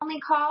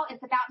only call is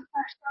about to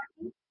start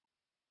shortly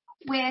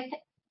with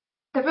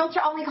the realtor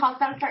only call is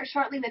about to start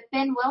shortly with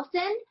Ben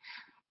Wilson.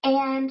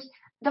 And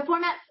the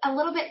format's a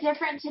little bit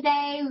different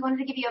today. We wanted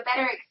to give you a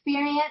better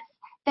experience.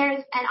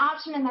 There's an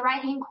option in the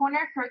right-hand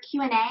corner for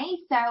Q&A.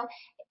 So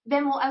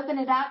Ben will open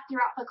it up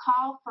throughout the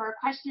call for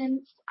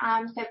questions.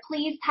 So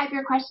please type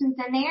your questions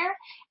in there,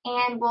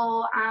 and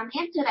we'll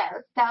answer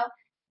those. So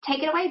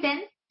take it away,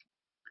 Ben.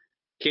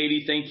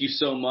 Katie, thank you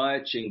so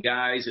much. And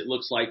guys, it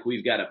looks like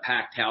we've got a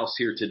packed house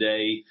here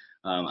today.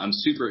 I'm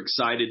super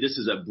excited. This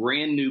is a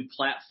brand new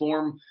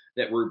platform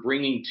that we're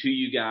bringing to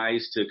you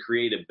guys to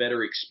create a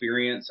better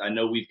experience. I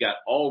know we've got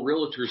all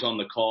realtors on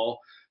the call.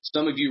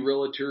 Some of you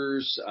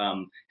realtors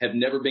have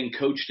never been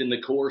coached in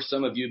the core.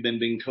 Some of you have been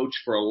being coached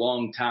for a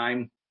long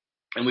time.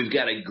 And we've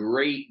got a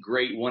great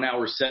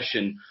 1-hour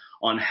session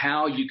on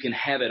how you can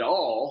have it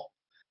all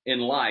in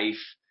life,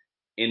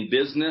 in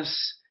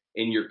business,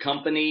 in your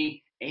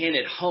company, and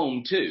at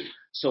home too.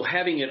 So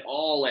having it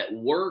all at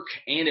work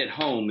and at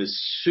home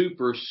is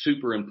super,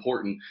 super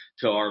important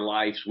to our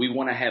lives. We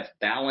want to have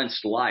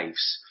balanced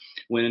lives.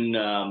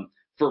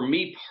 For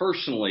me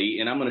personally,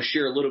 and I'm going to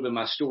share a little bit of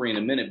my story in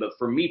a minute, but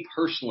for me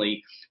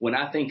personally, when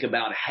I think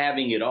about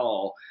having it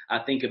all, I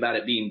think about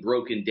it being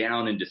broken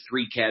down into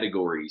 3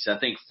 categories. I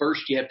think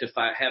first you have to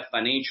have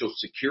financial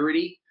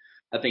security.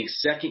 I think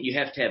second, you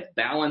have to have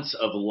balance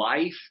of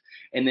life.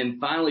 And then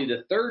finally,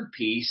 the third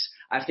piece,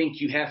 I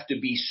think you have to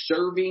be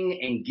serving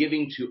and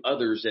giving to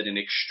others at an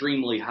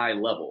extremely high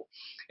level.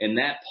 And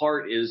that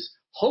part is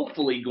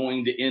hopefully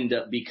going to end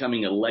up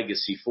becoming a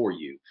legacy for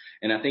you.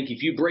 And I think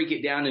if you break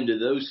it down into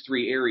those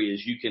 3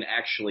 areas, you can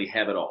actually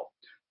have it all.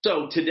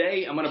 So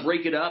today I'm going to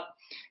break it up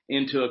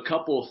into a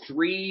couple,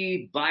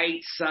 3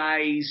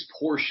 bite-sized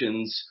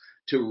portions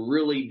to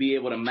really be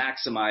able to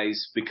maximize,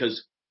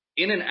 because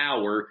in an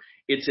hour,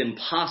 it's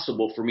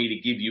impossible for me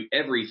to give you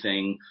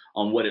everything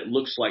on what it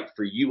looks like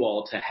for you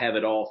all to have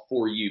it all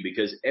for you,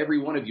 because every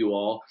one of you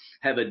all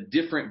have a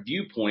different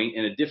viewpoint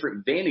and a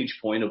different vantage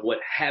point of what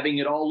having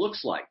it all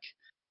looks like.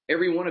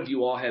 Every one of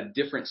you all have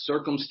different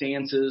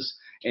circumstances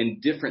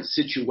and different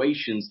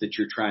situations that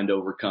you're trying to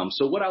overcome.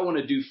 So what I want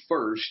to do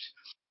first,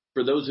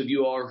 for those of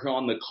you all who are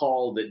on the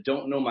call that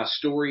don't know my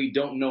story,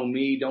 don't know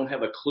me, don't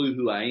have a clue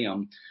who I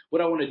am,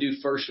 what I want to do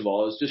first of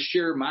all is just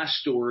share my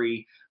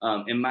story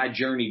and my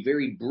journey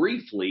very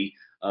briefly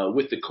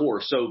with the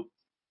core. So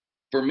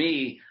for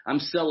me, I'm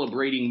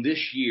celebrating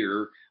this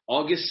year,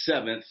 August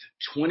 7th,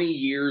 20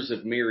 years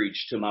of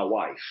marriage to my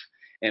wife.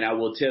 And I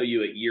will tell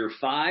you, at year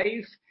 5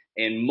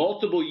 and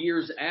multiple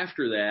years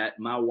after that,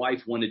 my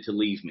wife wanted to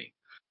leave me.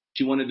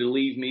 She wanted to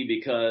leave me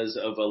because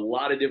of a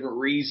lot of different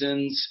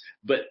reasons,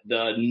 but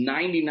the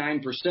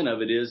 99%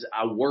 of it is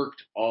I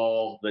worked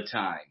all the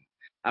time.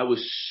 I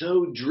was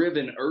so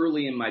driven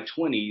early in my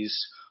 20s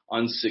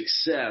on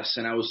success,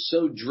 and I was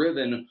so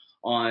driven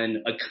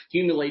on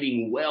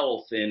accumulating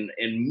wealth and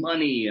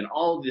money and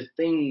all the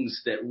things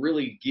that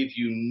really give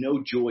you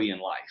no joy in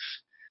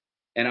life.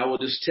 And I will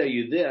just tell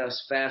you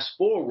this, fast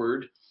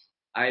forward,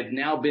 I've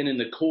now been in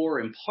the core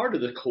and part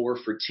of the core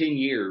for 10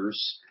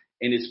 years.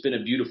 And it's been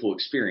a beautiful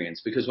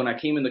experience, because when I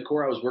came in the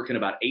core, I was working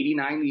about 80,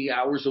 90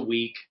 hours a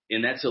week.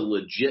 And that's a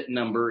legit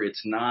number.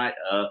 It's not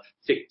a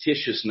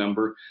fictitious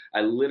number.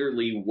 I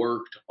literally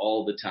worked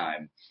all the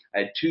time. I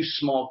had 2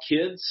 small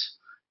kids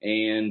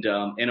and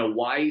a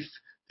wife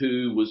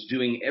who was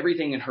doing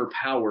everything in her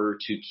power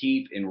to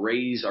keep and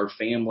raise our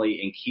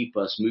family and keep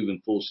us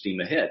moving full steam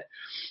ahead.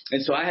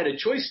 And so I had a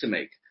choice to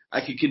make.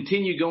 I could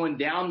continue going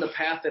down the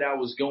path that I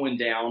was going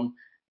down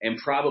and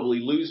probably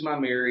lose my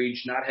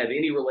marriage, not have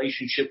any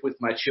relationship with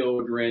my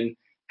children,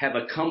 have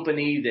a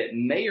company that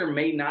may or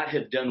may not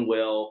have done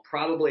well,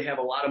 probably have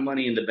a lot of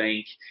money in the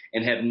bank,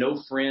 and have no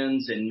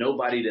friends and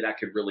nobody that I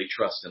could really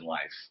trust in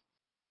life.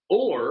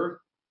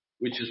 Or,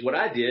 which is what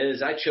I did,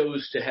 is I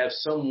chose to have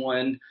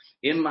someone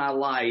in my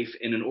life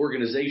and an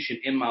organization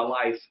in my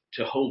life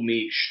to hold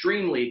me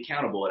extremely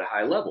accountable at a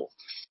high level.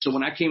 So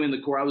when I came in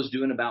the core, I was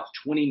doing about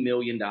 $20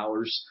 million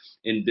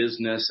in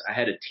business. I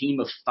had a team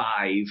of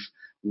 5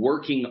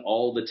 working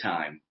all the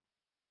time.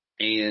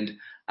 And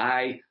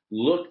I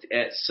looked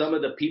at some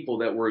of the people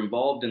that were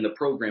involved in the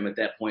program at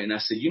that point, and I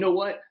said, you know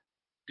what?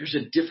 There's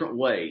a different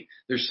way.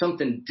 There's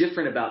something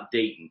different about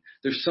Dayton.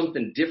 There's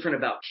something different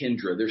about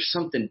Kendra. There's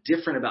something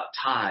different about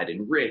Todd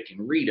and Rick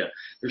and Rita.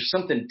 There's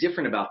something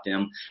different about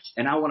them,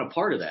 and I want a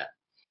part of that.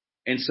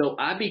 And so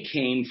I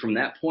became, from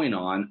that point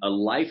on, a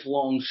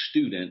lifelong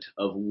student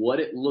of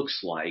what it looks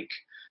like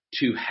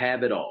to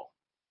have it all.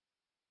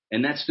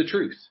 And that's the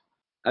truth.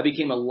 I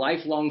became a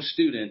lifelong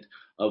student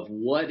of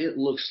what it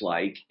looks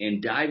like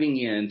and diving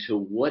into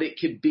what it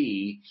could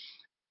be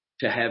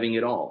to having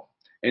it all.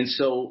 And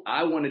so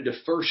I wanted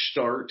to first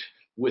start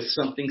with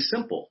something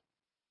simple.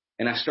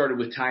 And I started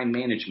with time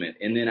management,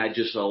 and then I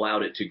just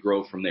allowed it to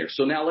grow from there.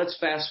 So now let's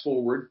fast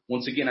forward.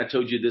 Once again, I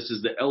told you this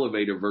is the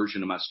elevator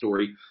version of my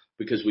story,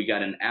 because we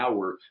got an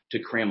hour to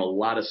cram a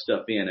lot of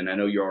stuff in, and I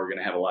know you are going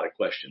to have a lot of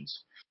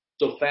questions.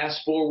 So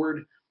fast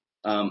forward,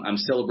 I'm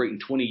celebrating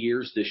 20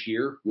 years this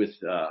year with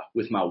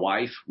my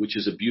wife, which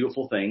is a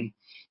beautiful thing.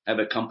 I have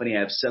a company.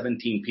 I have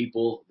 17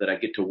 people that I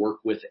get to work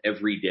with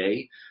every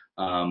day.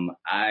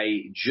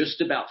 I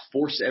just about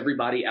force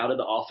everybody out of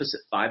the office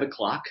at 5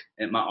 o'clock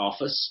at my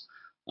office.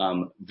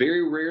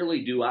 Very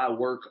rarely do I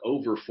work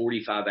over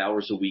 45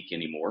 hours a week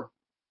anymore.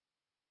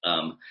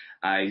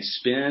 I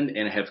spend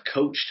and have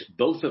coached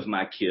both of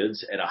my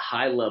kids at a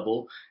high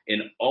level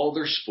in all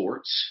their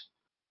sports.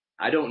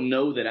 I don't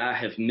know that I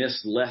have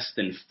missed less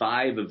than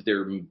 5 of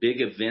their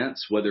big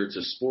events, whether it's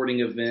a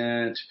sporting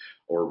event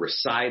or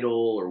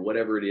recital or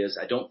whatever it is.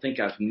 I don't think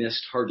I've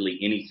missed hardly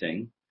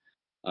anything.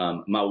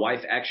 My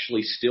wife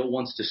actually still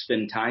wants to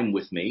spend time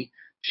with me.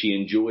 She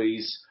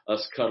enjoys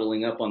us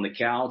cuddling up on the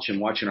couch and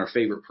watching our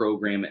favorite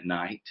program at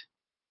night.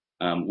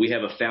 We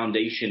have a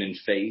foundation in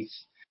faith.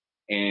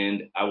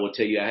 And I will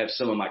tell you, I have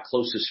some of my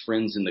closest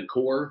friends in the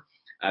Corps.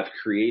 I've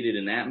created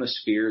an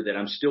atmosphere that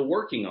I'm still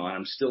working on.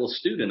 I'm still a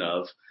student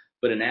of,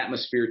 but an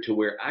atmosphere to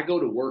where I go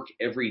to work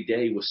every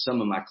day with some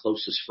of my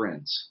closest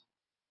friends.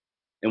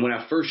 And when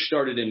I first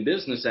started in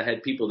business, I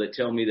had people that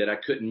tell me that I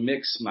couldn't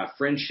mix my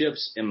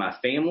friendships and my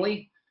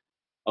family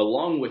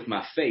along with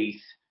my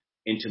faith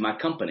into my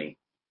company.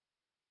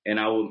 And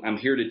I'm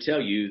here to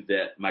tell you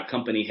that my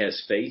company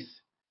has faith,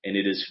 and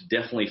it is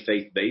definitely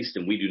faith-based,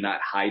 and we do not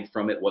hide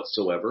from it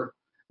whatsoever.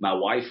 My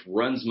wife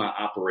runs my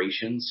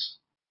operations.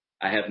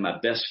 I have my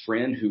best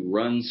friend who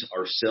runs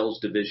our sales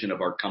division of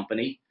our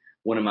company.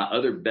 One of my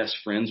other best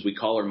friends, we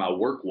call her my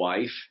work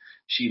wife.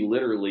 She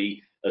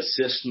literally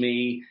assists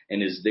me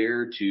and is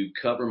there to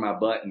cover my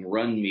butt and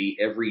run me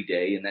every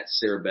day, and that's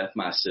Sarah Beth,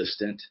 my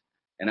assistant.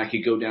 And I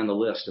could go down the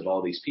list of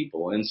all these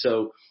people. And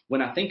so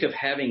when I think of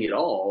having it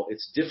all,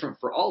 it's different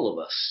for all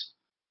of us.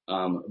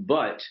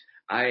 But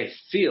I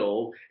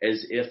feel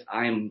as if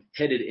I'm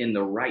headed in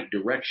the right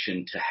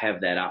direction to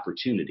have that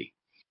opportunity.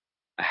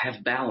 I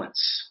have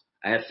balance.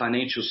 I have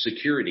financial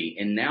security.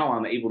 And now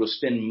I'm able to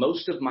spend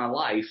most of my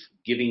life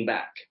giving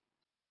back.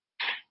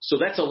 So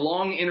that's a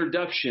long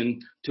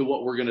introduction to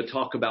what we're going to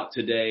talk about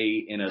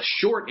today, and a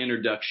short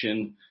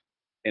introduction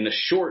and a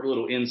short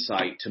little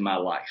insight to my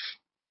life.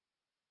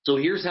 So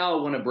here's how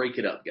I want to break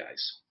it up,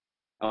 guys.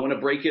 I want to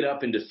break it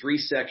up into 3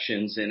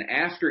 sections, and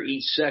after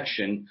each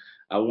section,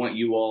 I want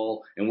you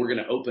all, and we're going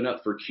to open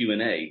up for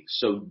Q&A.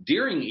 So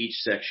during each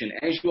section,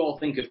 as you all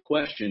think of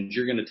questions,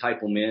 you're going to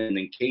type them in, and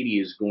then Katie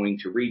is going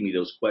to read me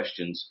those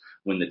questions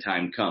when the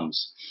time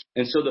comes.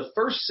 And so the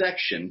first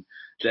section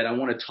that I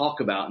want to talk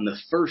about, and the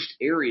first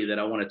area that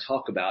I want to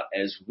talk about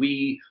as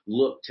we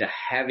look to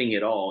having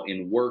it all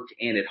in work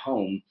and at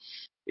home,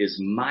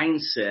 is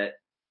mindset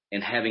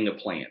and having a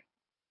plan.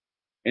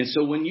 And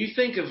so when you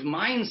think of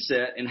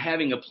mindset and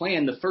having a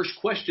plan, the first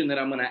question that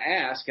I'm going to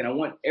ask, and I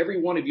want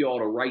every one of you all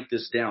to write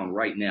this down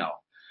right now,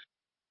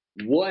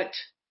 what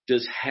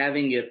does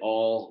having it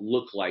all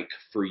look like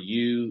for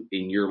you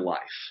in your life?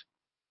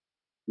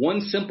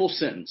 One simple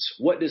sentence.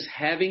 What does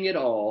having it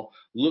all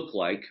look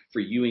like for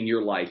you in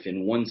your life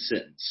in one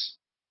sentence?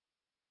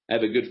 I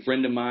have a good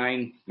friend of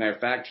mine. Matter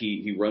of fact,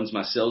 he runs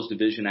my sales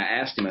division. I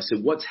asked him, I said,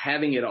 what's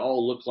having it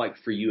all look like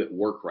for you at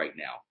work right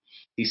now?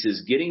 He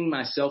says, getting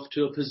myself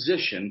to a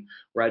position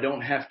where I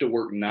don't have to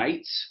work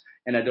nights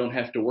and I don't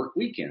have to work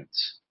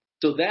weekends.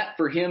 So that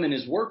for him in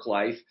his work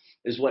life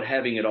is what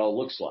having it all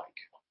looks like.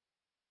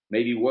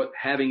 Maybe what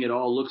having it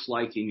all looks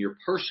like in your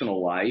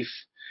personal life,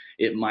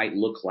 it might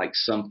look like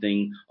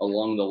something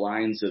along the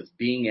lines of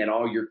being at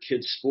all your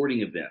kids'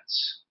 sporting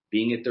events,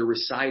 being at their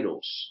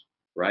recitals,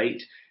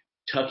 right?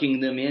 Tucking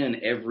them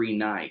in every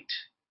night,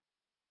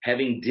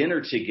 having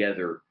dinner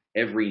together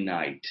every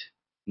night.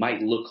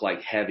 Might look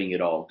like having it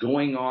all.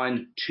 Going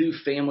on 2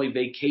 family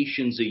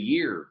vacations a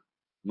year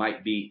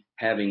might be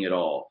having it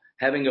all.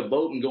 Having a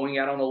boat and going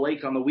out on the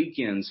lake on the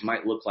weekends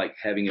might look like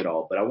having it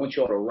all. But I want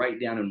you all to write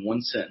down in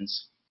one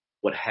sentence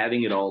what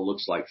having it all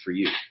looks like for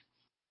you.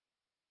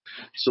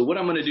 So what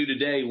I'm going to do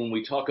today when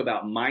we talk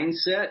about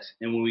mindset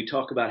and when we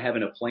talk about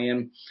having a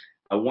plan,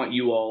 I want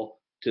you all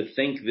to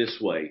think this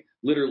way.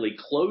 Literally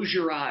close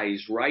your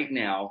eyes right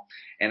now,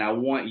 and I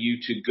want you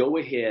to go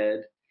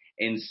ahead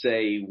and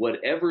say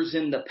whatever's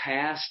in the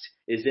past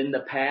is in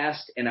the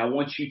past, and I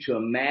want you to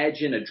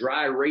imagine a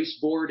dry erase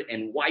board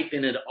and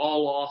wiping it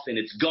all off, and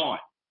it's gone.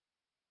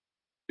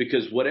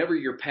 Because whatever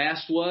your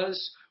past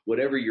was,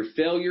 whatever your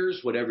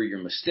failures, whatever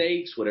your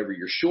mistakes, whatever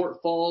your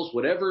shortfalls,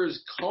 whatever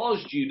has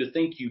caused you to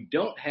think you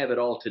don't have it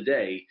all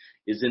today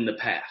is in the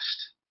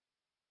past.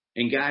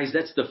 And guys,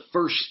 that's the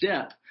first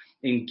step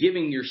in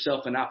giving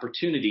yourself an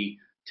opportunity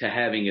to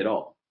having it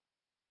all.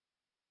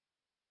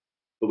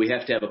 But we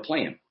have to have a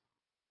plan.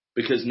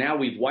 Because now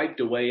we've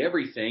wiped away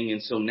everything,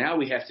 and so now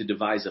we have to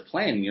devise a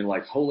plan. And you're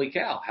like, holy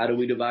cow, how do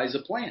we devise a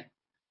plan?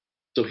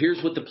 So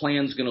here's what the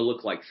plan's going to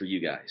look like for you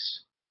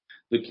guys.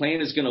 The plan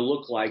is going to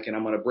look like, and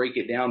I'm going to break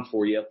it down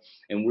for you,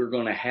 and we're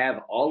going to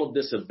have all of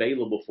this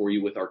available for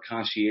you with our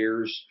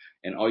concierge,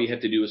 and all you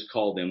have to do is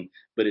call them.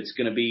 But it's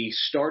going to be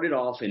started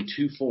off in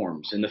 2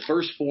 forms. And the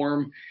first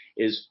form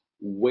is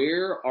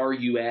where are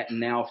you at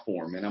now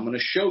form, and I'm going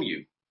to show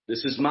you.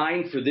 This is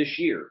mine for this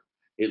year.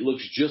 It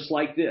looks just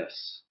like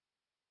this.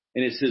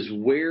 And it says,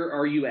 where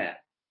are you at?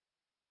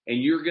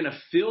 And you're going to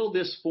fill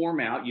this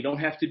form out. You don't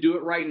have to do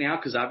it right now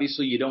because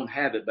obviously you don't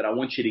have it, but I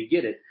want you to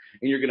get it.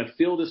 And you're going to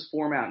fill this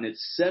form out. And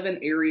it's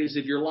 7 areas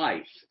of your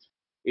life.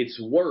 It's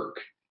work.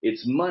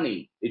 It's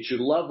money. It's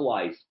your love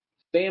life,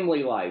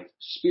 family life,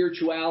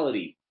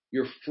 spirituality,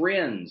 your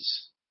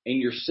friends, and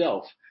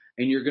yourself.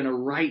 And you're going to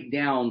write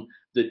down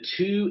the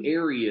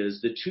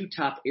 2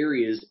 top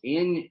areas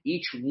in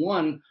each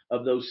one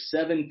of those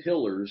 7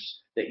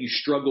 pillars that you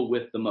struggle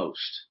with the most.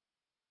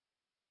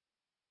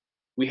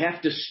 We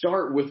have to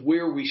start with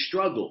where we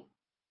struggle.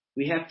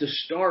 We have to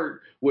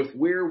start with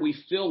where we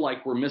feel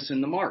like we're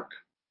missing the mark.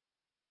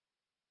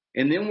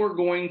 And then we're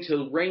going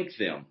to rank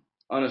them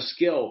on a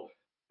scale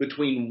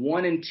between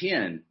 1 and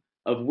 10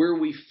 of where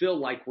we feel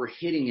like we're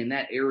hitting in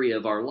that area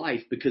of our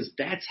life, because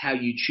that's how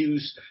you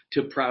choose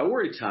to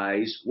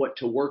prioritize what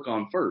to work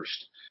on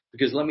first.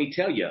 Because let me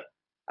tell you,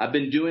 I've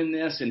been doing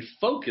this and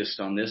focused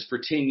on this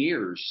for 10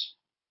 years,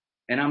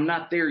 and I'm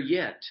not there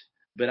yet,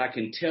 but I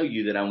can tell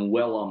you that I'm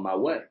well on my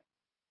way.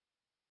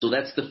 So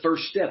that's the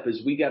first step,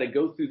 is we got to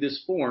go through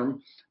this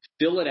form,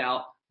 fill it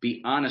out,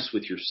 be honest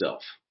with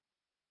yourself.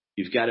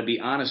 You've got to be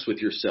honest with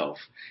yourself.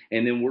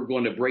 And then we're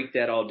going to break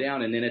that all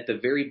down. And then at the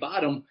very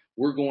bottom,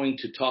 we're going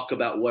to talk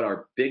about what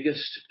our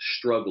biggest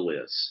struggle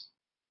is,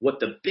 what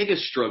the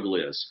biggest struggle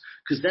is,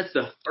 because that's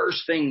the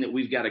first thing that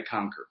we've got to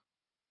conquer.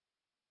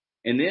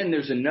 And then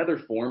there's another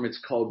form.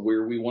 It's called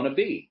Where We Want to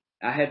Be.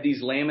 I have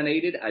these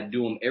laminated. I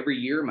do them every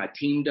year. My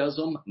team does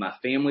them. My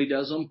family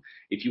does them.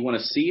 If you want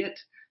to see it,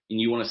 and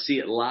you want to see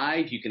it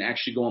live, you can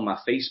actually go on my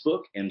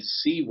Facebook and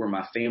see where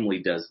my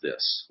family does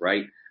this,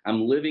 right?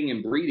 I'm living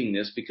and breathing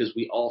this because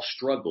we all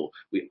struggle.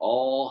 We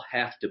all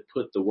have to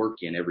put the work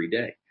in every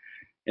day.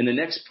 And the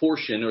next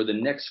portion, or the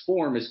next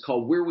form, is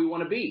called Where We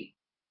Want to Be.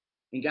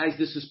 And guys,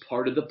 this is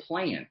part of the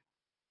plan.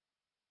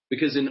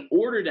 Because in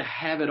order to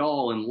have it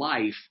all in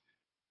life,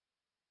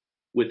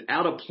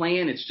 without a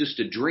plan, it's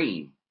just a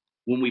dream.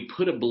 When we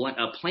put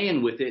a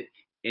plan with it,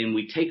 and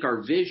we take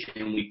our vision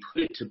and we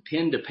put it to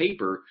pen to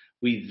paper,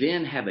 we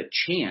then have a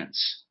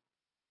chance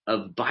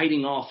of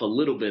biting off a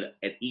little bit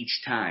at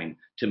each time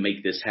to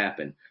make this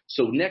happen.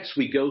 So next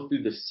we go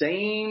through the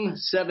same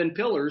 7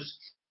 pillars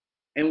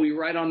and we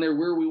write on there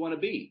where we want to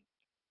be.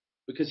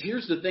 Because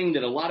here's the thing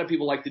that a lot of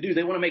people like to do.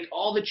 They want to make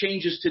all the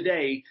changes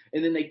today,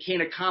 and then they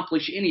can't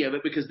accomplish any of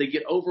it because they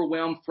get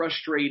overwhelmed,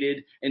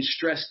 frustrated, and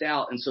stressed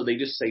out. And so they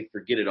just say,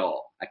 forget it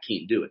all. I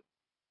can't do it.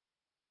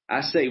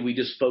 I say we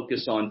just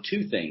focus on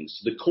 2 things.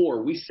 The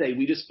core, we say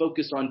we just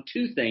focus on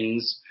 2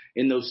 things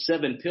in those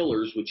 7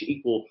 pillars, which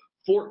equal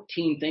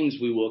 14 things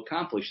we will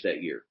accomplish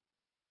that year.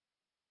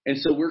 And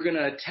so we're going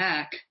to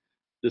attack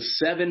the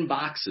 7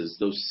 boxes,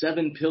 those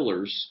 7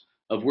 pillars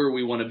of where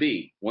we want to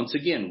be. Once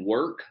again,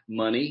 work,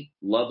 money,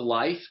 love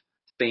life,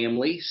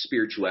 family,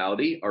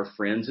 spirituality, our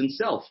friends, and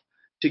self,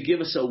 to give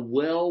us a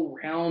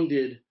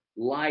well-rounded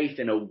life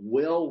and a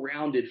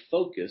well-rounded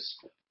focus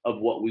of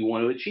what we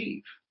want to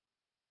achieve.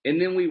 And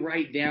then we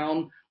write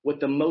down what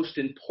the most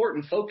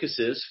important focus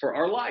is for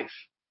our life.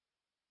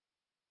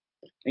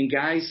 And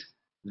guys,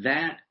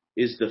 that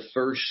is the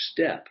first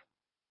step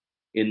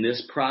in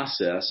this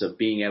process of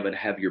being able to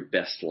have your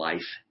best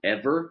life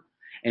ever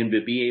and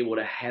to be able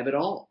to have it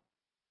all.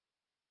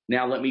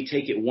 Now, let me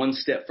take it one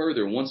step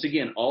further. Once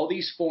again, all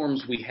these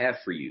forms we have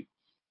for you.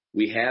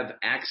 We have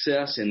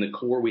access. In the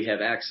core, we have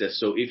access.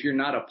 So if you're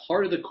not a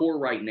part of the core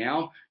right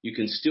now, you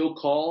can still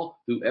call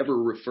whoever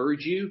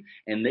referred you,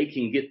 and they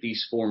can get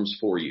these forms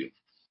for you.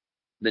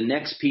 The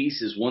next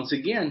piece is, once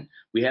again,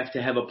 we have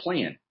to have a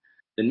plan.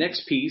 The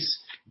next piece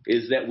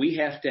is that we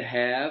have to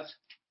have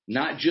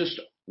not just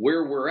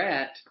where we're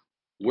at,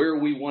 where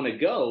we want to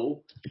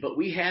go, but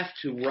we have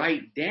to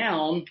write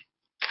down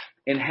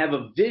and have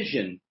a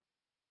vision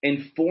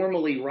and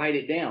formally write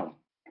it down.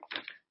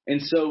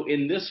 And so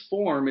in this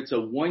form, it's a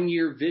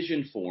 1-year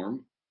vision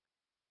form.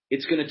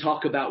 It's going to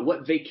talk about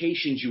what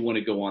vacations you want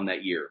to go on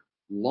that year,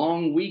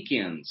 long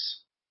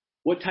weekends.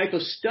 What type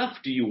of stuff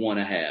do you want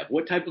to have?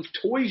 What type of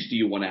toys do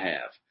you want to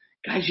have?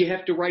 Guys, you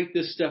have to write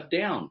this stuff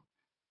down.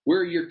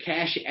 Where are your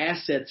cash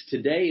assets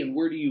today, and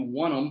where do you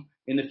want them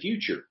in the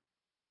future?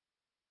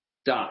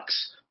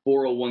 Stocks,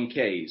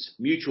 401ks,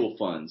 mutual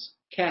funds,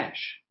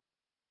 cash.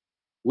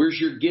 Where's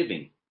your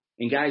giving?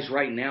 And guys,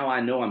 right now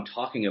I know I'm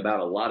talking about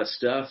a lot of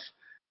stuff,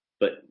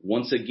 but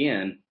once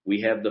again,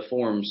 we have the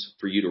forms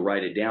for you to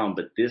write it down,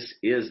 but this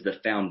is the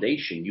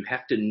foundation. You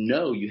have to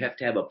know, you have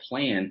to have a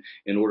plan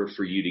in order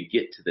for you to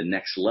get to the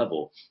next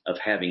level of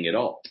having it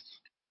all.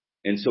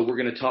 And so we're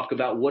going to talk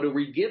about, what are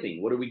we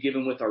giving? What are we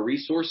giving with our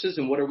resources,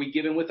 and what are we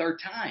giving with our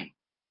time?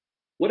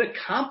 What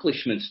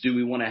accomplishments do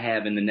we want to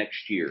have in the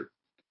next year?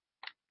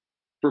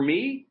 For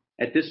me,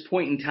 at this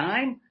point in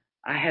time,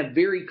 I have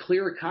very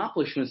clear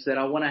accomplishments that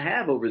I want to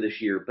have over this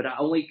year, but I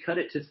only cut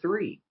it to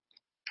 3.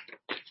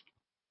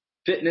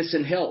 Fitness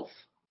and health.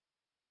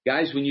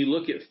 Guys, when you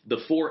look at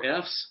the 4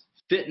 F's,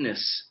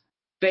 fitness,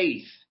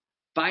 faith,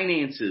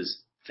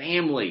 finances,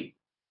 family,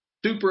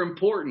 super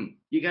important.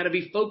 You got to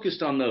be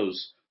focused on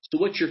those. So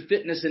what's your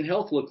fitness and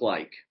health look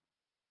like?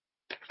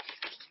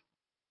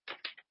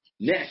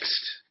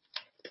 Next,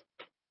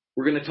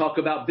 we're going to talk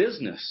about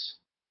business,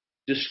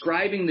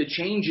 describing the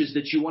changes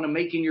that you want to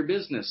make in your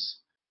business.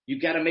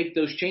 You've got to make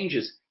those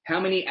changes. How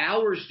many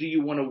hours do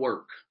you want to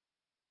work?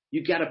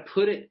 You've got to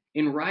put it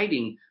in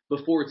writing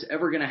before it's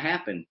ever going to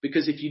happen.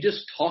 Because if you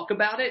just talk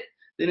about it,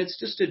 then it's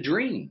just a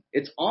dream.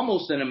 It's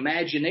almost an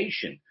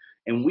imagination.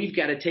 And we've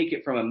got to take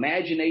it from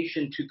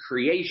imagination to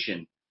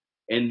creation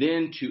and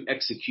then to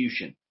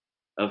execution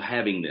of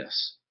having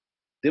this.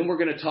 Then we're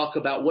going to talk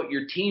about what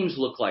your teams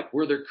look like,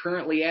 where they're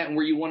currently at and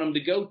where you want them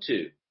to go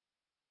to.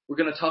 We're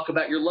going to talk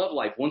about your love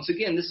life. Once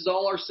again, this is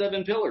all our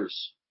 7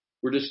 pillars.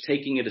 We're just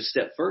taking it a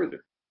step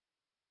further.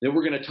 Then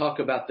we're going to talk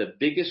about the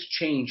biggest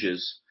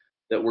changes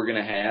that we're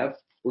going to have.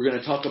 We're going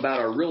to talk about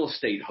our real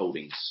estate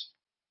holdings.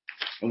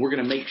 And we're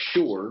going to make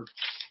sure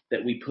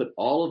that we put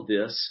all of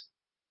this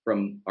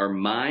from our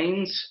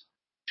minds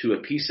to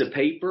a piece of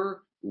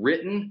paper,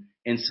 written,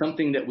 and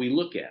something that we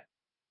look at.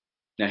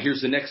 Now,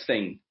 here's the next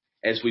thing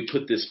as we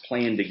put this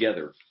plan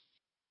together.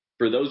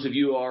 For those of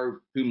you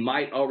who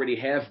might already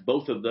have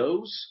both of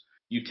those,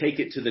 you take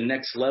it to the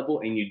next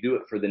level and you do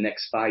it for the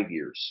next 5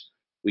 years.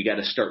 We got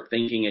to start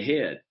thinking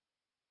ahead.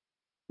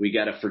 We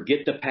got to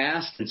forget the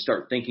past and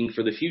start thinking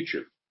for the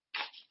future.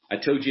 I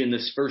told you in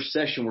this first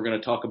session, we're going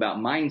to talk about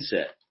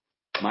mindset.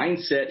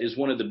 Mindset is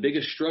one of the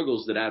biggest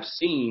struggles that I've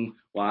seen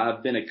while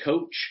I've been a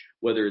coach,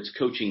 whether it's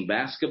coaching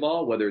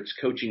basketball, whether it's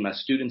coaching my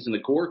students in the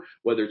Corps,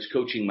 whether it's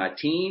coaching my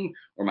team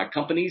or my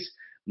companies.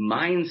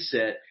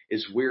 Mindset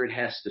is where it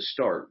has to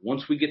start.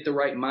 Once we get the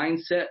right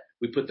mindset,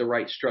 we put the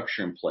right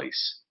structure in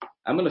place.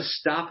 I'm going to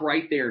stop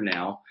right there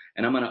now,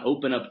 and I'm going to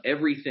open up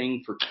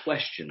everything for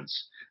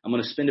questions. I'm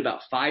going to spend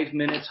about 5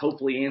 minutes,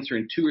 hopefully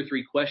answering 2 or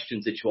 3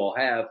 questions that you all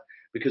have,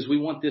 because we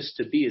want this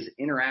to be as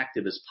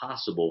interactive as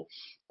possible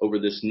over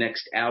this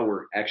next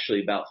hour,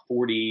 actually about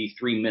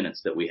 43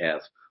 minutes that we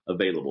have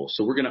available.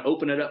 So we're going to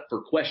open it up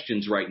for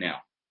questions right now.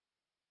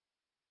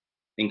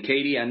 And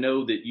Katie, I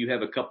know that you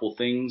have a couple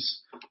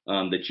things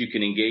that you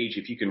can engage.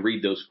 If you can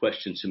read those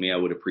questions to me, I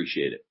would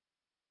appreciate it.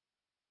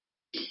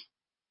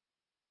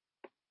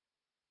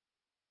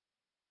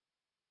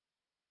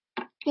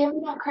 Dan,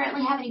 we don't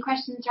currently have any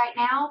questions right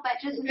now, but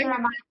just as a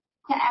reminder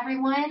to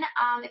everyone,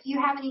 if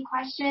you have any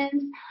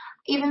questions,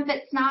 even if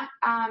it's not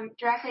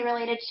directly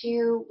related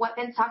to what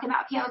Ben's talking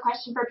about, if you have a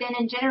question for Ben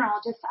in general,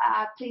 just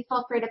please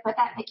feel free to put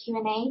that in the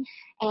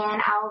Q&A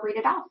and I'll read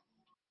it off.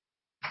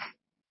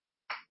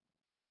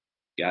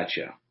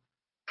 Gotcha.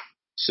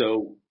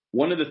 So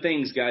one of the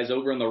things, guys,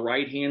 over on the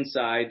right-hand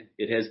side,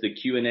 it has the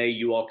Q&A.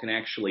 You all can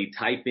actually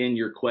type in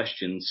your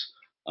questions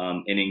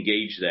and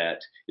engage that.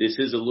 This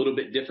is a little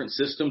bit different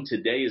system.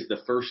 Today is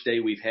the first day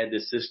we've had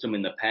this system.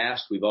 In the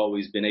past, we've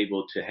always been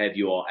able to have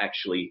you all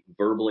actually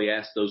verbally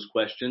ask those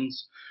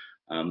questions.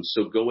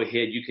 So go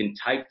ahead. You can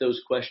type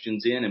those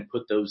questions in and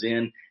put those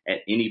in at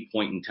any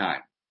point in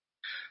time.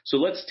 So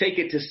let's take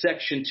it to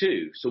section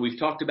 2. So we've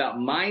talked about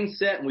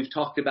mindset and we've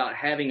talked about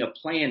having a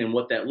plan and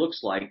what that looks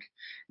like.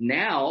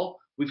 Now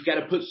we've got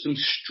to put some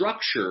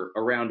structure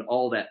around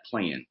all that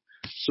plan.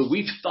 So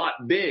we've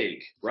thought big,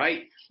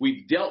 right?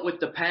 We've dealt with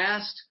the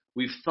past.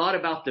 We've thought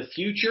about the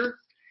future.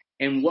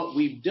 And what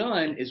we've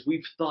done is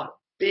we've thought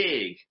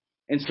big.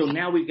 And so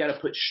now we've got to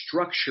put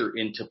structure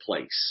into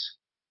place.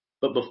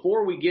 But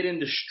before we get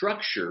into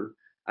structure,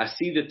 I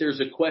see that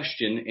there's a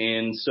question.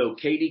 And so,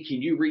 Katie,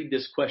 can you read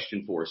this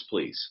question for us,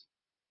 please?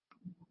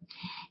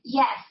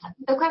 Yes.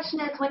 The question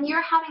is, when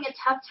you're having a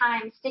tough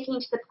time sticking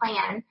to the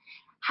plan,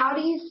 how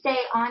do you stay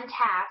on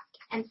task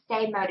and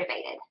stay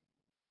motivated?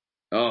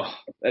 Oh,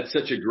 that's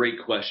such a great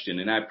question,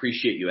 and I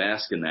appreciate you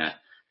asking that.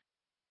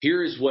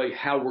 Here is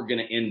how we're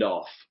going to end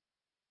off.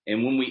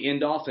 And when we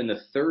end off in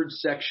the third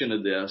section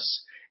of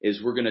this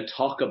is we're going to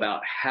talk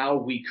about how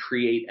we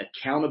create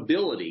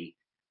accountability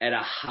at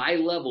a high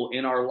level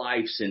in our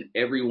lives in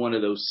every one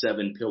of those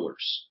 7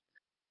 pillars.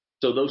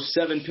 So those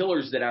 7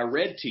 pillars that I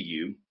read to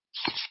you,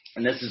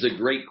 and this is a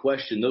great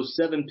question, those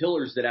 7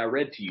 pillars that I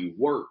read to you,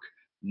 work,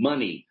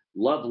 money,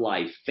 love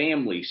life,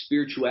 family,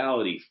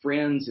 spirituality,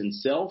 friends, and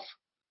self.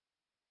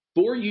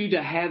 For you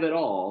to have it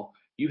all,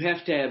 you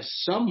have to have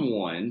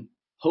someone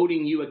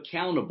holding you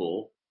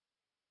accountable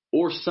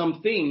or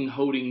something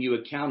holding you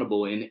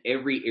accountable in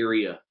every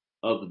area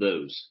of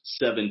those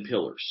 7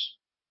 pillars.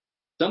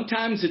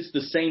 Sometimes it's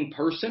the same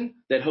person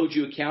that holds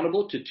you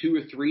accountable to 2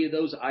 or 3 of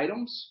those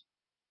items.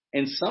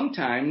 And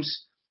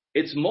sometimes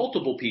it's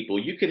multiple people.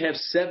 You could have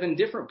 7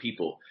 different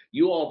people.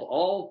 You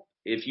all,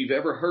 if you've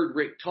ever heard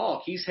Rick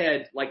talk, he's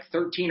had like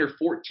 13 or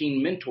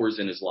 14 mentors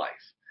in his life.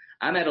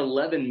 I'm at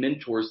 11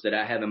 mentors that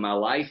I have in my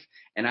life,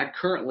 and I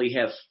currently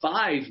have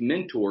 5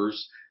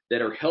 mentors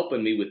that are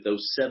helping me with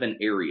those 7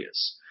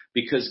 areas.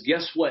 Because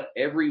guess what?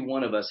 Every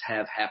one of us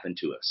have happened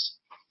to us.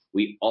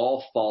 We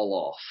all fall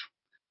off.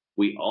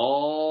 We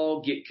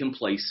all get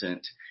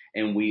complacent,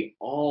 and we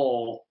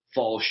all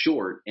fall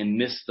short and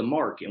miss the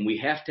mark. And we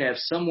have to have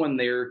someone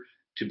there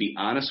to be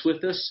honest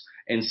with us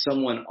and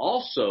someone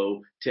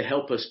also to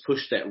help us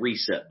push that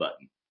reset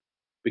button.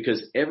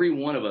 Because every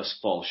one of us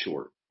falls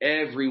short.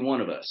 Every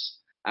one of us.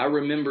 I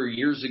remember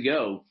years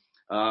ago,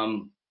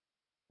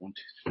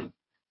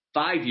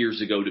 5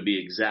 years ago to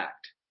be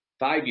exact.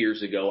 5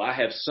 years ago, I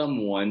have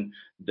someone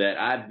that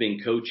I've been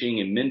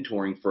coaching and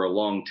mentoring for a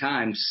long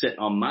time sit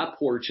on my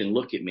porch and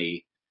look at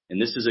me,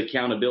 and this is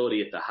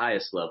accountability at the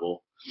highest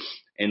level,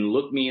 and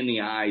look me in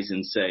the eyes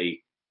and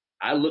say,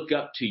 I look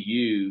up to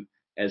you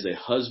as a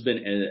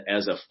husband and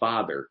as a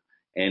father,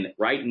 and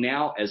right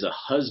now as a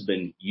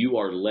husband, you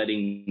are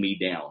letting me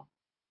down.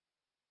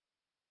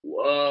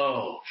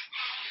 Whoa.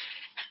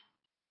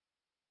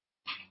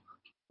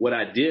 What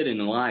I did in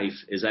life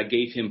is I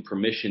gave him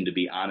permission to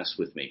be honest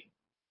with me.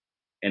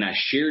 And I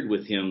shared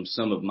with him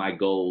some of my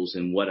goals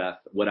and what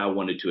I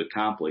wanted to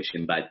accomplish.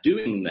 And by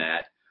doing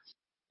that,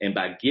 and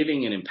by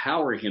giving and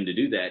empowering him to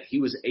do that,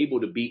 he was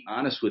able to be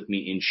honest with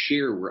me and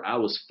share where I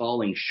was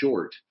falling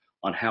short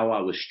on how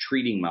I was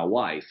treating my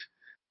wife,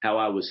 how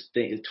I was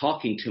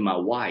talking to my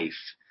wife,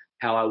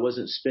 how I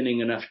wasn't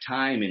spending enough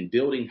time in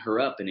building her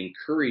up and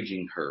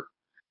encouraging her.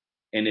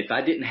 And if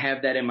I didn't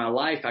have that in my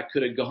life, I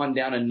could have gone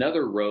down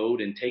another road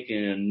and taken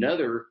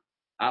another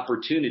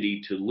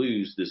opportunity to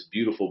lose this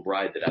beautiful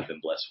bride that I've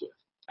been blessed with.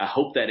 I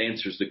hope that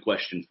answers the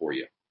question for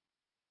you.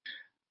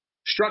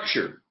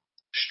 Structure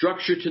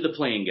to the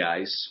plan,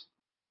 guys.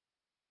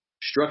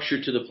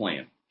 Structure to the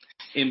plan.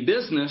 In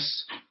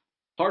business,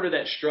 part of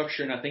that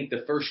structure, and I think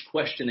the first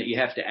question that you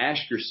have to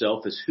ask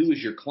yourself is, who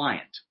is your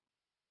client?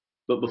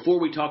 But before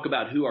we talk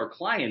about who our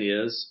client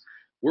is,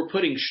 we're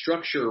putting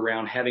structure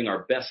around having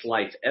our best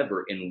life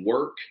ever in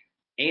work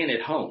and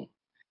at home.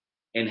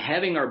 And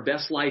having our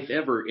best life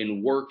ever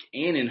in work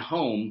and in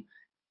home,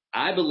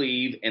 I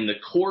believe, and the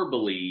core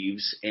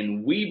believes,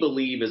 and we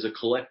believe as a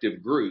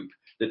collective group,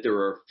 that there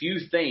are a few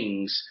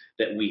things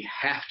that we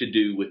have to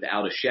do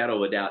without a shadow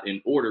of a doubt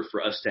in order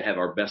for us to have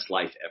our best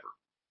life ever.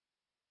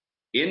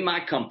 In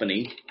my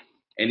company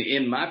and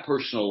in my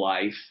personal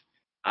life,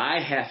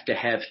 I have to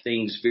have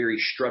things very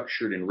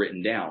structured and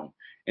written down.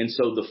 And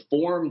so the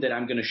form that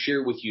I'm going to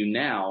share with you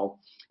now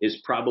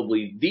is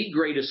probably the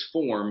greatest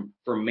form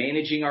for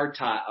managing our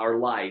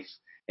life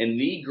and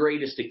the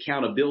greatest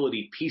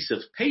accountability piece of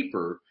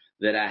paper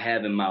that I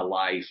have in my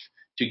life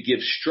to give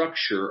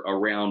structure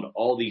around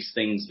all these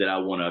things that I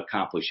want to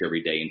accomplish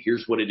every day. And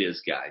here's what it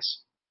is,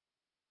 guys.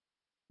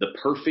 The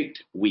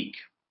perfect week.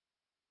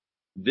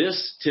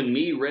 This, to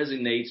me,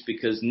 resonates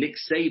because Nick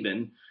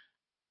Saban,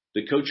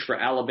 the coach for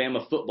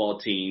Alabama football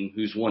team,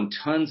 who's won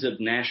tons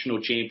of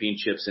national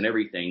championships and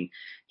everything,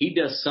 he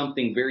does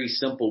something very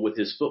simple with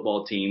his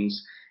football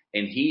teams,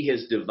 and he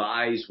has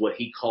devised what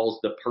he calls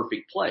the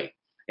perfect play.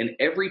 And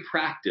every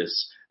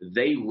practice,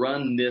 they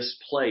run this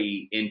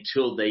play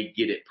until they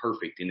get it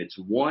perfect. And it's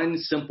one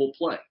simple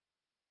play.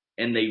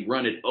 And they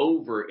run it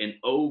over and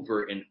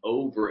over and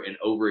over and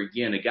over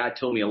again. A guy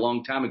told me a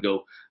long time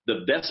ago,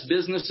 the best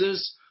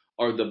businesses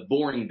are the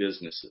boring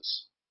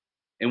businesses.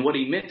 And what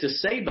he meant to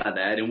say by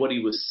that, and what he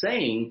was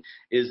saying,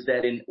 is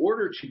that in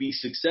order to be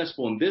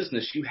successful in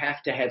business, you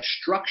have to have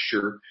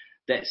structure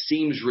that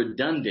seems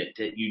redundant,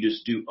 that you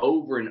just do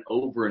over and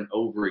over and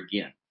over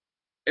again.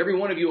 Every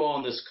one of you all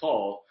on this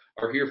call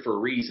are here for a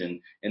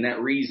reason, and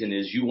that reason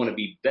is you want to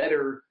be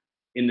better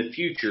in the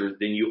future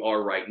than you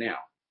are right now.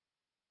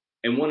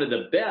 And one of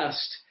the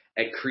best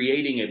at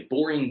creating a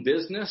boring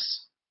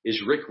business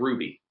is Rick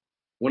Ruby.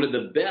 One of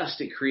the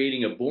best at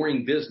creating a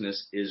boring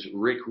business is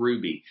Rick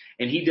Ruby.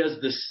 And he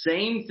does the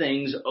same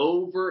things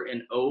over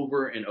and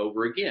over and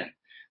over again.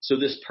 So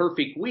this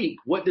perfect week,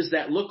 what does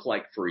that look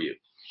like for you?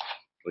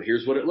 Well,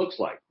 here's what it looks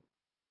like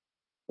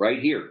right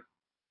here.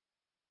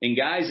 And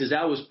guys, as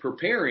I was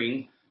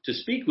preparing to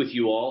speak with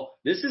you all,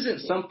 this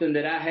isn't something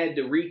that I had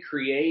to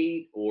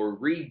recreate or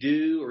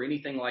redo or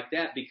anything like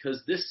that,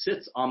 because this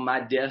sits on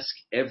my desk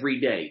every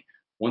day.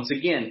 Once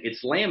again,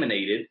 it's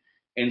laminated.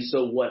 And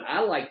so what I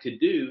like to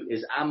do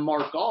is I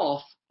mark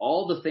off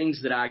all the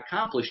things that I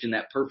accomplished in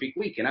that perfect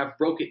week. And I've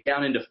broke it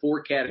down into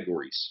 4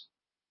 categories.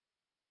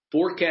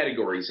 4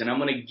 categories. And I'm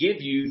going to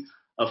give you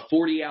a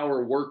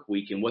 40-hour work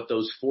week and what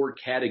those 4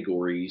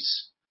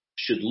 categories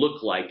should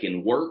look like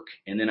in work.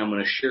 And then I'm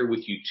going to share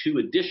with you 2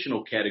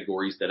 additional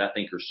categories that I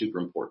think are super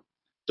important.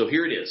 So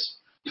here it is.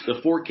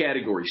 The 4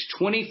 categories.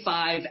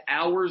 25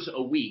 hours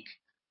a week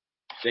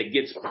that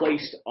gets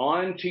placed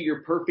onto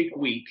your perfect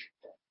week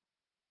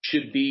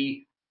should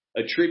be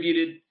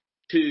attributed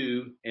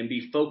to and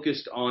be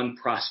focused on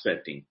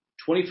prospecting.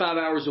 25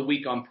 hours a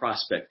week on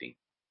prospecting.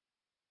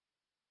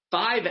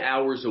 5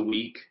 hours a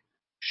week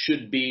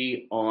should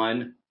be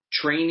on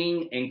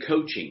training and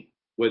coaching,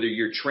 whether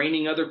you're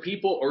training other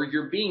people or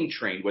you're being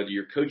trained, whether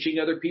you're coaching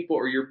other people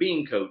or you're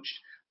being coached.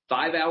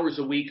 5 hours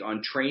a week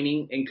on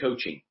training and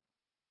coaching.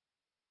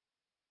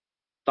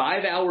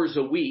 5 hours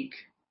a week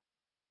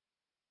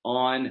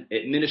on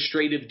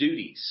administrative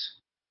duties.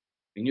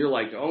 And you're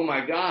like, oh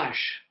my gosh,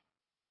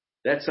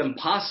 that's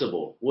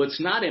impossible. Well,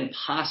 it's not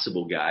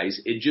impossible, guys.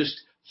 It just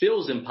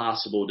feels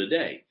impossible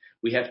today.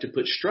 We have to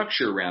put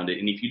structure around it.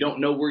 And if you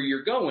don't know where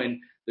you're going,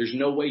 there's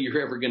no way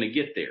you're ever going to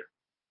get there.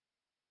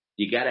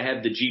 You got to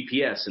have the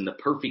GPS, and the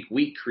perfect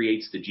week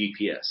creates the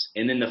GPS.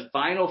 And then the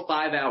final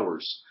 5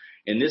 hours,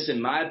 And this,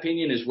 in my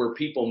opinion, is where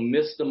people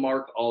miss the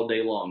mark all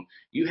day long.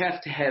 You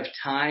have to have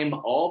time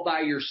all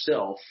by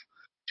yourself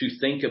to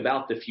think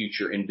about the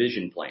future and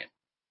vision plan.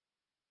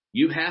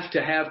 You have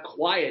to have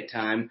quiet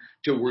time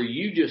to where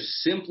you just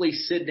simply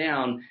sit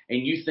down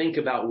and you think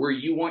about where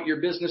you want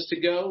your business to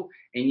go,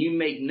 and you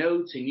make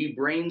notes and you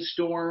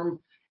brainstorm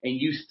and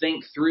you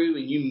think through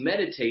and you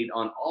meditate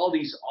on all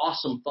these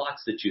awesome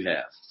thoughts that you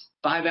have.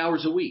 5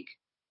 hours a week.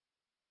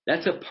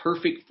 That's a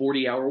perfect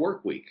 40-hour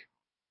work week.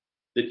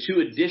 The 2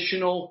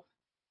 additional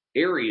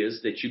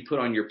areas that you put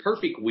on your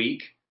perfect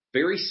week,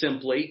 very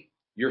simply,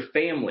 your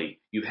family.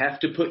 You have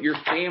to put your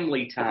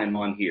family time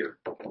on here.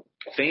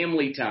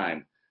 Family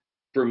time.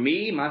 For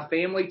me, my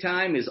family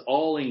time is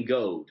all in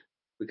gold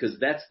because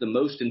that's the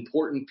most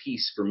important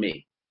piece for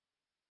me.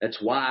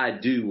 That's why I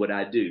do what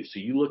I do. So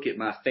you look at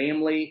my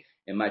family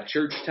and my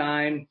church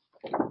time,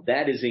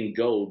 that is in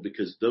gold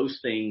because those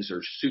things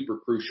are super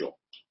crucial.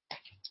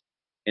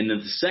 And then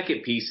the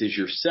second piece is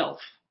yourself.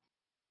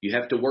 You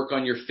have to work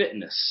on your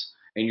fitness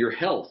and your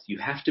health. You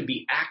have to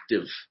be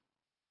active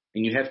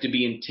and you have to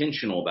be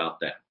intentional about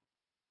that.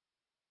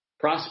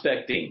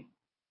 Prospecting,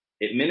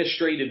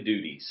 administrative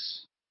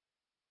duties,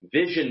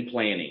 vision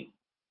planning,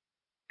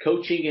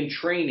 coaching and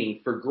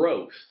training for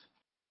growth,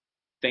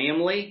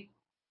 family,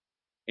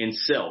 and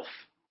self.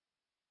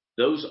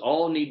 Those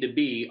all need to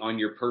be on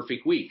your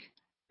perfect week.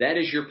 That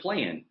is your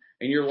plan.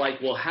 And you're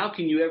like, well, how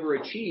can you ever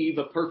achieve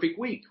a perfect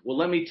week? Well,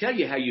 let me tell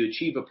you how you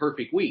achieve a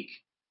perfect week.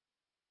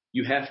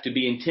 You have to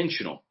be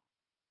intentional.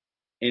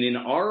 And in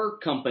our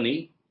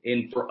company,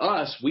 and for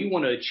us, we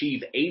want to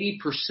achieve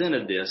 80%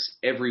 of this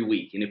every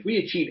week. And if we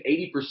achieve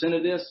 80%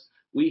 of this,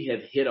 we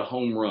have hit a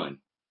home run.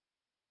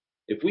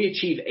 If we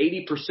achieve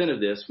 80%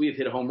 of this, we have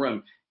hit a home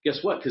run. Guess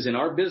what? Because in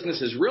our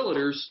business as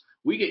realtors,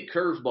 we get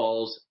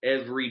curveballs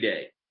every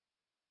day.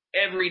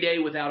 Every day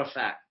without a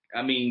fact.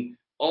 I mean,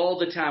 all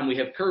the time we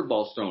have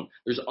curveballs thrown.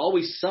 There's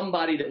always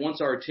somebody that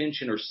wants our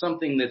attention or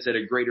something that's at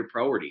a greater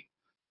priority.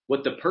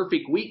 What the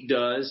perfect week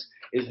does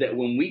is that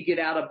when we get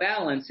out of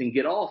balance and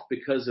get off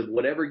because of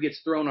whatever gets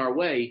thrown our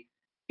way,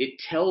 it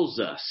tells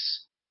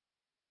us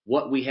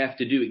what we have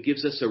to do. It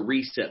gives us a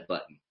reset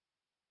button.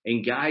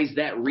 And guys,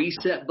 that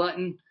reset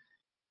button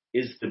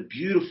is the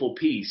beautiful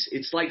piece.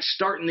 It's like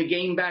starting the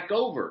game back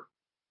over.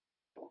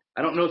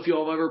 I don't know if you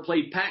all have ever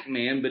played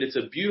Pac-Man, but it's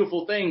a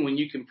beautiful thing when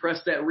you can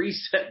press that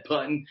reset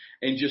button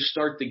and just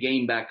start the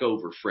game back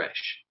over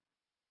fresh.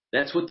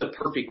 That's what the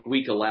perfect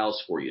week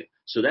allows for you.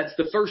 So that's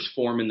the first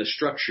form in the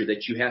structure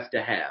that you have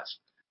to have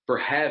for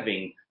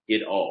having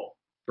it all,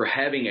 for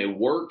having a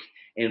work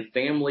and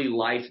family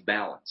life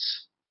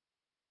balance.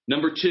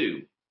 Number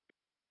 2,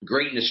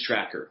 greatness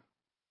tracker.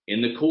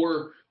 In the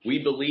core,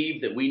 we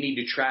believe that we need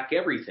to track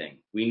everything.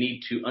 We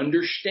need to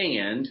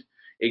understand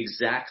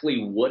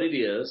exactly what it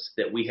is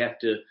that we have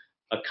to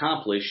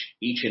accomplish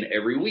each and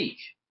every week.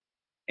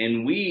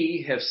 And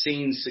we have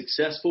seen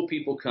successful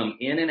people come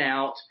in and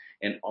out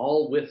and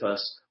all with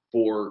us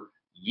for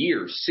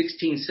years,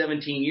 16,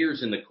 17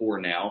 years in the core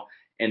now.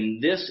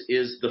 And this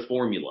is the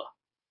formula.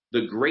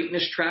 The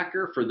greatness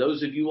tracker, for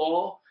those of you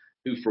all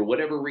who for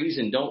whatever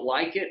reason don't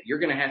like it, you're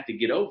going to have to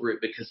get over it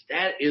because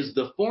that is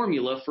the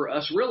formula for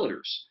us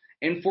realtors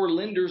and for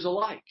lenders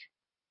alike.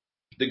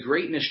 The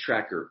greatness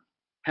tracker.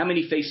 How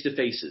many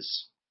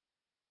face-to-faces?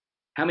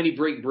 How many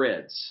break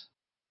breads?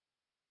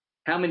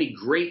 How many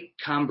great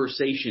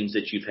conversations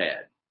that you've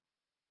had,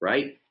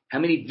 right? How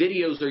many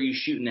videos are you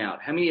shooting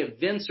out? How many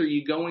events are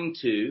you going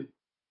to?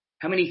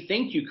 How many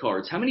thank you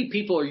cards? How many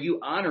people are you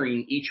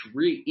honoring each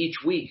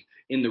week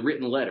in the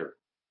written letter?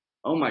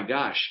 Oh my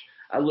gosh.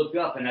 I look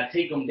up and I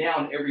take them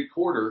down every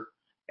quarter,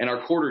 and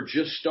our quarter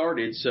just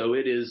started, so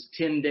it is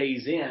 10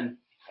 days in,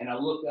 and I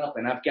look up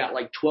and I've got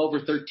like 12 or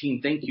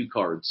 13 thank you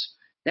cards.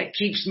 That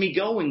keeps me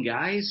going,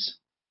 guys.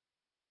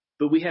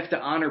 But we have to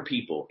honor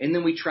people. And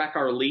then we track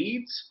our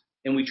leads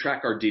and we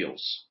track our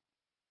deals.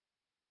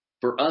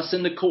 For us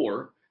in the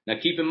core, now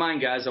keep in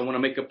mind, guys, I want to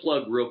make a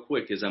plug real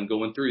quick as I'm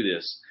going through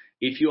this.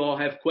 If you all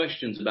have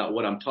questions about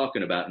what I'm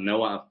talking about, and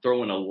know I'm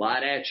throwing a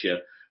lot at you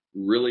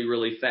really,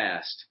 really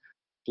fast,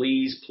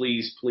 please,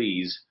 please,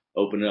 please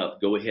open it up.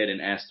 Go ahead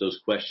and ask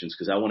those questions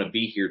because I want to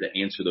be here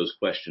to answer those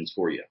questions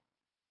for you.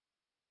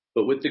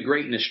 But with the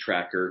greatness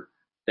tracker,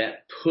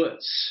 that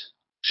puts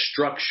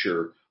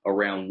structure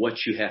around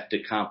what you have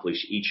to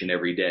accomplish each and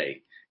every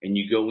day. And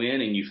you go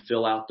in and you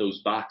fill out those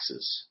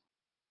boxes.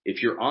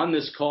 If you're on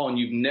this call and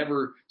you've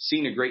never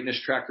seen a greatness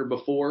tracker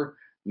before,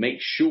 make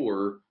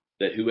sure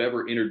that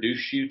whoever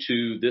introduced you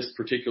to this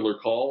particular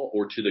call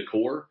or to the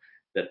core,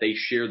 that they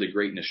share the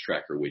greatness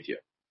tracker with you.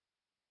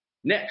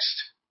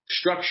 Next,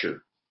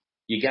 structure.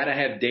 You got to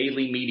have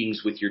daily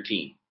meetings with your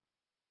team.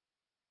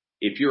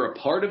 If you're a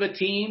part of a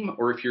team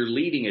or if you're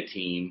leading a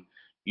team,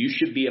 you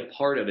should be a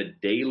part of a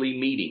daily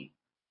meeting.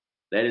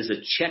 That is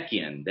a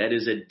check-in. That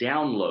is a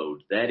download.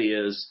 That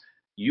is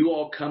you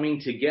all coming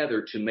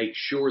together to make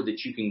sure that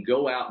you can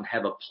go out and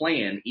have a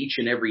plan each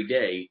and every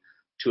day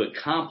to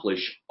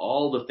accomplish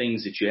all the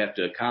things that you have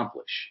to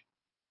accomplish.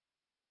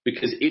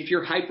 Because if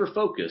you're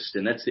hyper-focused,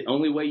 and that's the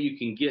only way you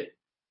can get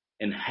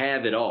and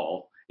have it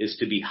all, is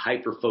to be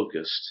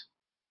hyper-focused.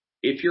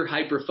 If you're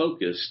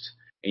hyper-focused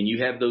and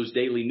you have those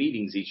daily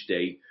meetings each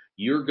day,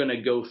 you're going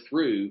to go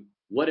through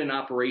what in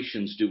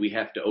operations do we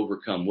have to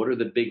overcome? What are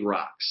the big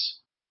rocks?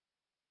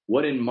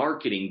 What in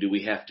marketing do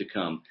we have to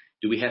come?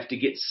 Do we have to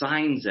get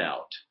signs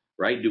out,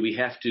 right? Do we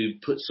have to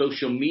put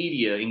social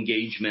media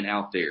engagement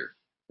out there,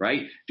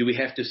 right? Do we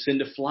have to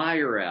send a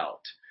flyer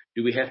out?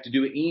 Do we have to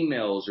do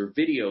emails or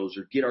videos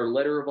or get our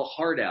letter of a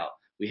heart out?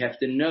 We have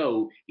to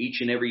know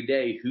each and every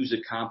day who's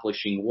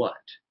accomplishing what.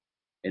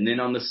 And then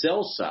on the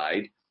sales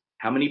side,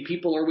 how many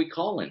people are we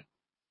calling?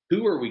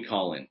 Who are we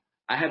calling?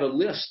 I have a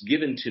list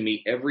given to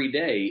me every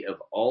day of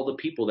all the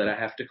people that I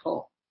have to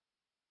call.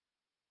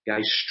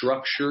 Guys,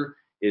 structure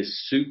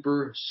is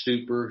super,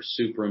 super,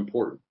 super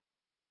important.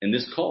 In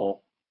this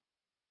call,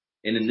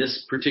 and in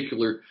this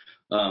particular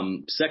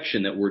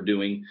section that we're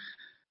doing,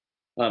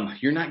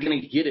 you're not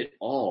going to get it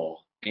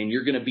all, and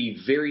you're going to be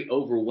very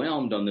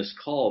overwhelmed on this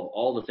call of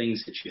all the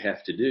things that you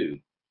have to do.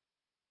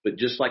 But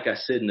just like I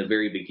said in the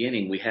very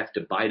beginning, we have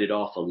to bite it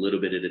off a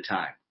little bit at a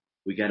time.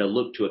 We got to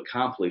look to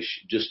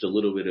accomplish just a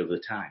little bit of a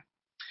time.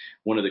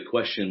 One of the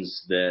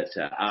questions that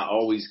I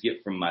always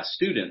get from my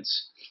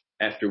students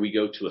after we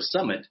go to a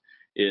summit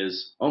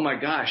is, oh my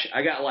gosh,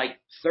 I got like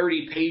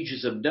 30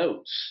 pages of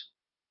notes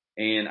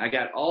and I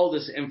got all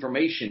this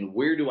information.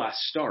 Where do I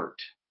start?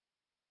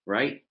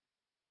 Right?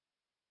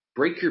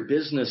 Break your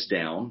business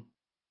down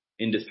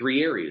into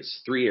three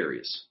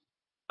areas: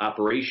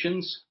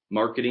 operations,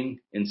 marketing,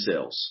 and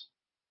sales.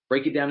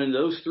 Break it down into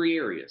those three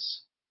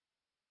areas.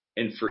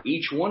 And for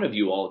each one of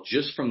you all,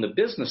 just from the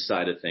business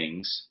side of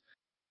things,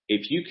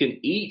 if you can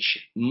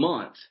each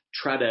month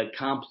try to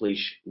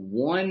accomplish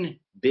one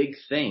big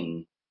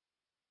thing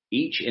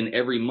each and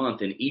every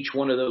month in each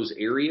one of those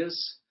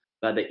areas,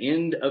 by the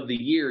end of the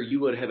year, you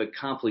would have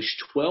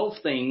accomplished 12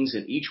 things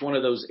in each one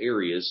of those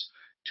areas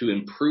to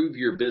improve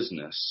your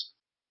business,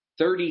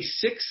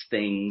 36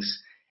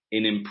 things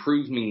in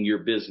improving your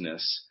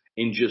business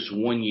in just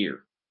 1 year.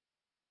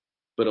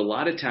 But a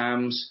lot of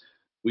times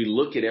we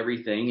look at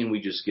everything and we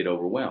just get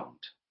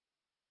overwhelmed.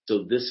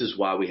 So this is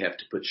why we have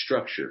to put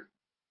structure.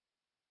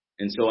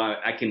 And so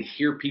I can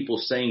hear people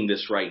saying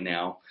this right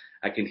now.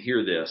 I can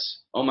hear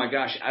this. Oh my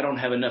gosh, I don't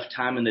have enough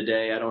time in the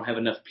day. I don't have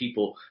enough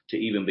people to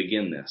even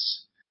begin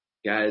this.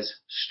 Guys,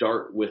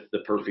 start with the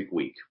perfect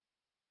week.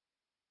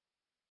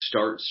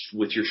 Start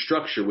with your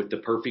structure with the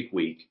perfect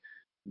week.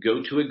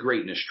 Go to a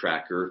greatness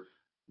tracker,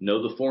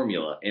 know the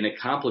formula, and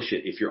accomplish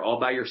it. If you're all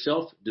by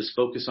yourself, just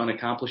focus on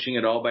accomplishing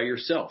it all by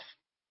yourself.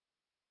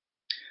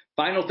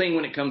 Final thing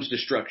when it comes to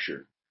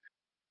structure,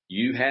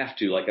 you have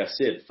to, like I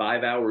said,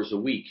 5 hours a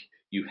week.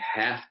 You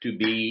have to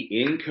be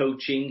in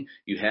coaching,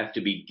 you have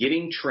to be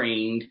getting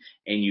trained,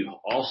 and you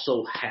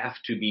also have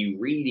to be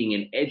reading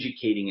and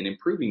educating and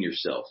improving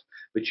yourself.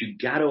 But you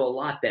got to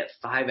allot that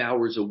 5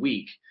 hours a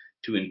week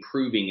to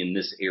improving in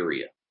this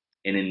area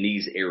and in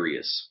these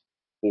areas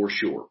for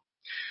sure.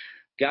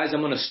 Guys,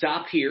 I'm going to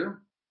stop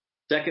here.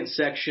 Second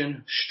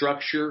section,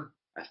 structure.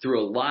 I threw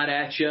a lot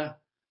at you.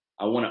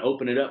 I want to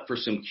open it up for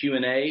some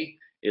Q&A.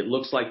 It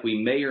looks like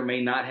we may or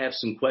may not have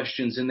some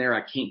questions in there.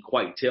 I can't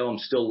quite tell. I'm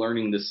still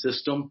learning the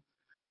system.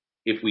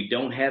 If we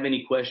don't have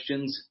any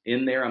questions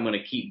in there, I'm going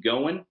to keep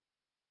going.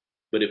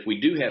 But if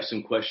we do have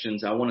some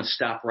questions, I want to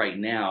stop right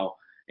now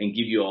and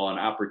give you all an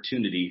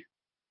opportunity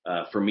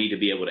for me to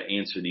be able to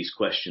answer these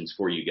questions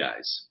for you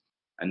guys.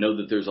 I know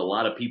that there's a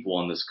lot of people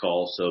on this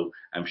call, so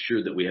I'm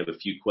sure that we have a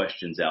few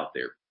questions out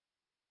there.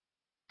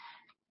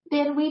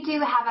 Ben, we do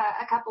have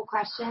a couple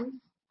questions.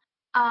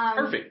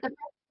 Perfect.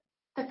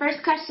 The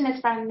first question is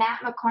from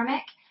Matt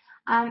McCormick.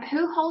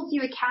 Who holds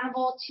you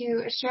accountable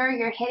to assure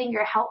you're hitting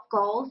your health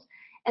goals,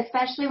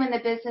 especially when the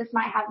business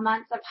might have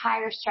months of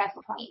higher stress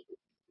points?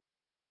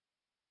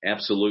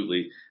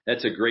 Absolutely.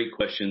 That's a great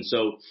question.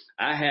 So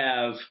I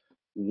have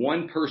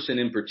one person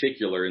in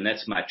particular, and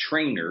that's my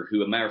trainer,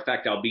 who, as a matter of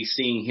fact, I'll be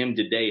seeing him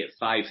today at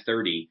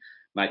 5:30,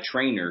 my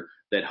trainer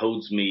that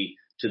holds me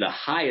to the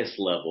highest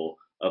level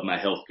of my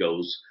health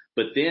goals.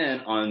 But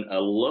then on a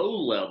low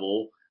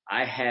level,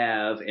 I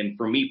have, and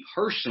for me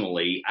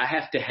personally, I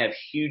have to have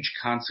huge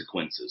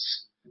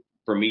consequences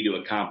for me to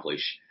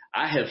accomplish.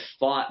 I have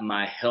fought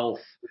my health.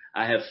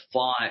 I have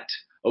fought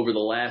over the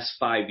last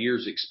 5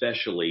 years,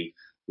 especially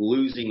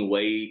losing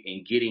weight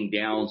and getting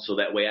down so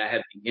that way I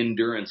have the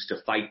endurance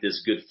to fight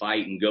this good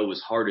fight and go as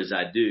hard as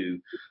I do.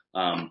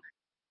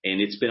 And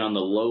it's been on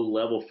the low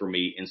level for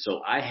me. And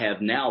so I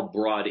have now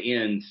brought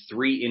in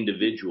 3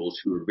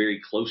 individuals who are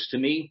very close to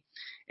me.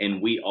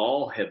 And we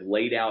all have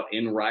laid out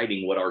in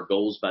writing what our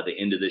goals by the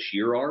end of this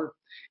year are.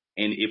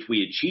 And if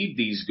we achieve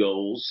these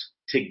goals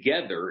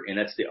together, and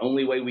that's the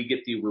only way we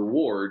get the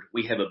reward,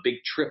 we have a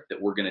big trip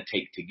that we're going to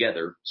take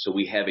together. So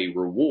we have a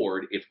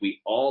reward if we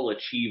all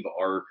achieve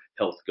our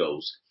health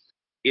goals.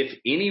 If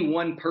any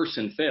one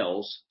person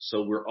fails,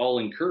 so we're all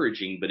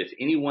encouraging, but if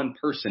any one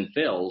person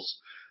fails,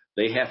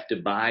 they have to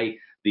buy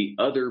the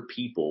other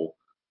people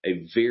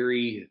a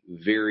very,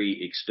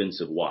 very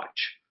expensive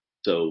watch.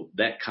 So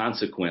that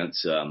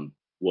consequence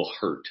will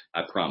hurt,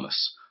 I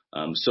promise.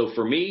 So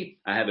for me,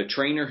 I have a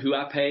trainer who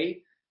I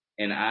pay,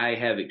 and I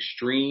have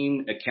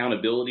extreme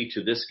accountability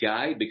to this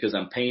guy because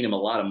I'm paying him a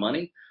lot of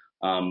money.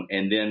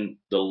 And then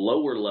the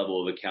lower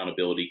level of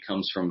accountability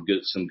comes from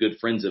some good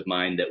friends of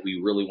mine that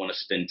we really want to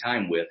spend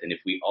time with. And if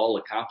we all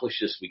accomplish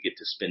this, we get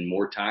to spend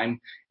more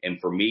time. And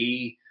for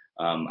me,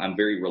 I'm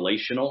very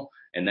relational,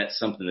 and that's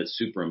something that's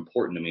super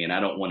important to me. And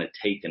I don't want to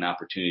take an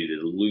opportunity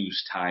to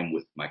lose time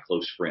with my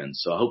close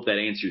friends. So I hope that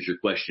answers your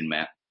question,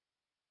 Matt.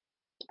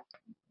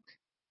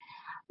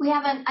 We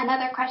have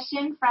another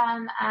question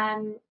from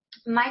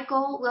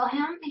Michael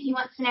Wilhelm. He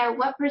wants to know,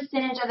 what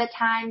percentage of the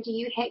time do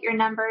you hit your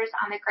numbers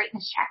on the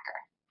Greatness Tracker?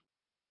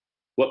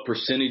 What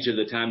percentage of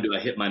the time do I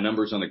hit my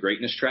numbers on the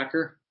Greatness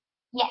Tracker?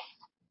 Yes.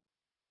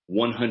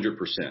 100%.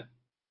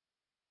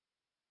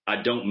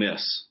 I don't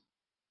miss.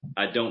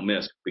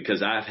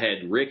 Because I've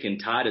had Rick and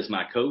Todd as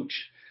my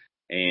coach,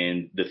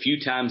 and the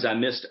few times I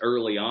missed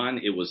early on,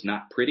 it was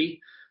not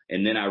pretty.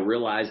 And then I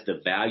realized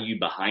the value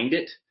behind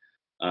it.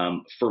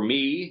 For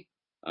me,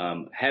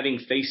 having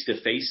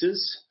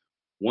face-to-faces,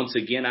 once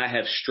again, I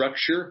have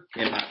structure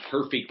in my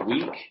perfect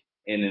week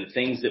and in the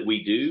things that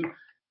we do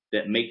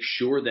that make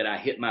sure that I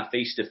hit my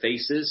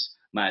face-to-faces.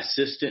 My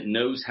assistant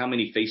knows how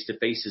many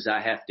face-to-faces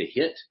I have to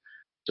hit,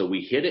 so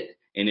we hit it.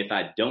 And if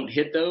I don't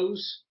hit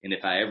those, and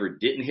if I ever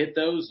didn't hit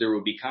those, there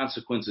will be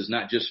consequences,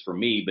 not just for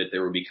me, but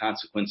there will be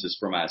consequences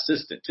for my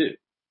assistant too.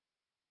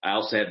 I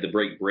also have the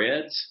break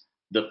breads.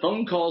 The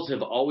phone calls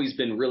have always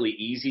been really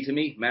easy to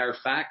me. Matter of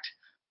fact,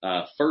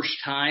 first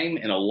time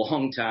in a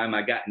long time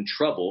I got in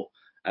trouble.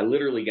 I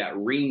literally got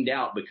reamed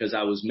out because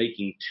I was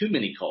making too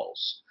many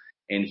calls,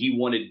 and he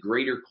wanted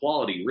greater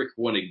quality. Rick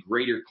wanted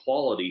greater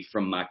quality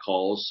from my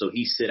calls, so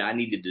he said I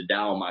needed to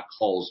dial my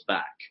calls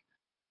back.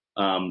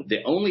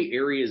 The only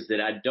areas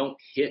that I don't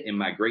hit in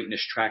my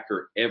Greatness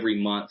Tracker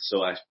every month,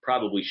 so I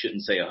probably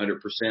shouldn't say 100%,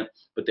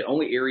 but the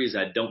only areas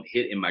I don't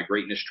hit in my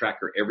Greatness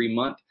Tracker every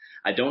month,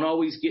 I don't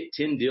always get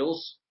 10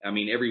 deals.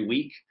 Every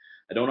week,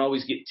 I don't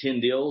always get 10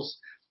 deals,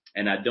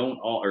 and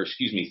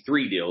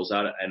 3 deals,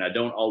 and I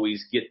don't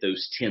always get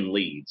those 10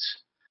 leads.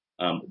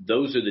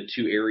 Those are the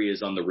two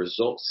areas on the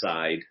result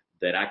side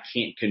that I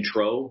can't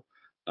control.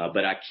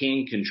 But I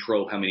can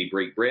control how many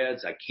break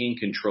breads. I can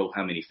control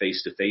how many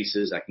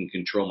face-to-faces. I can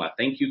control my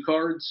thank you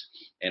cards,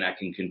 and I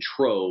can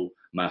control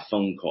my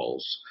phone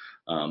calls.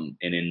 And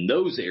in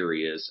those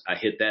areas, I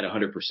hit that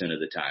 100% of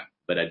the time.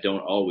 But I don't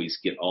always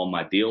get all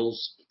my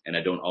deals, and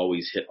I don't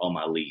always hit all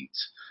my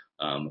leads.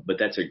 But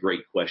that's a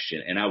great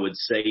question. And I would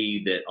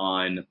say that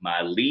on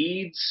my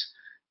leads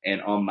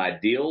and on my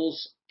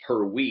deals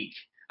per week,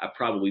 I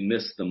probably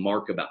miss the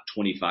mark about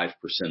 25%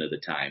 of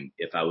the time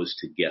if I was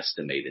to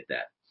guesstimate at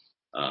that.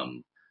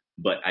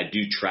 But I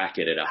do track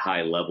it at a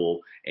high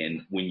level.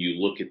 And when you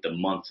look at the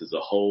months as a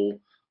whole,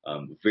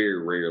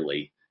 very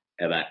rarely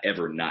have I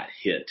ever not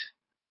hit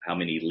how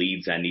many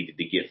leads I needed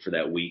to get for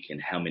that week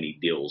and how many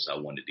deals I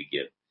wanted to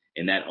get.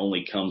 And that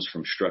only comes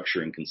from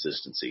structure and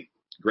consistency.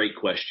 Great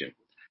question.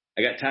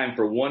 I got time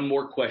for one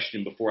more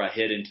question before I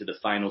head into the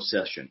final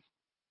session.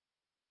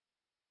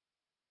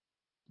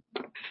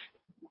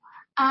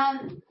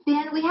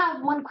 Ben, we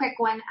have one quick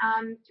one.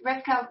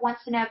 Rivka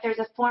wants to know if there's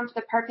a form for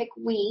the perfect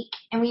week,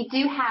 and we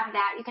do have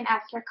that. You can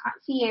ask your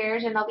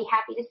concierge, and they'll be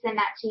happy to send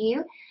that to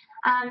you.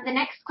 The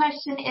next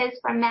question is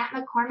from Matt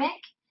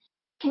McCormick.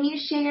 Can you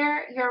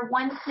share your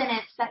one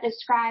sentence that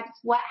describes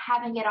what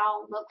having it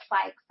all looks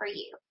like for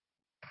you?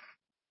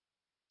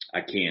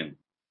 I can.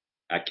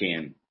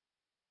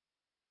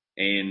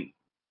 And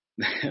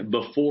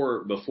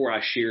before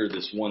I share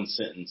this one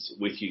sentence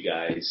with you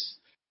guys,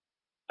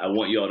 I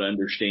want you all to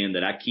understand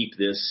that I keep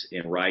this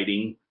in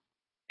writing,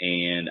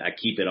 and I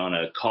keep it on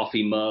a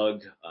coffee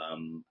mug.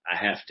 I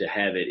have to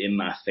have it in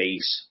my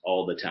face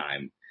all the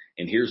time.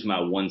 And here's my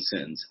one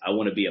sentence. I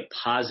want to be a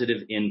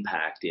positive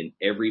impact in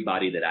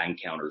everybody that I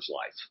encounter's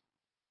life.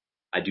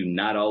 I do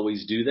not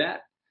always do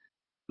that,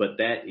 but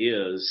that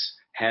is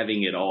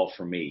having it all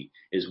for me,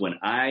 is when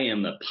I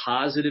am a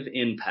positive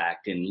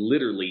impact in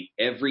literally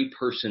every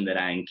person that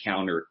I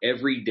encounter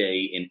every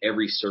day in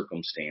every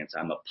circumstance.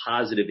 I'm a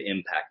positive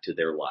impact to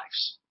their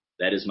lives.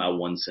 That is my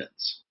one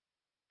sentence.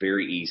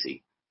 Very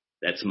easy.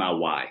 That's my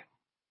why.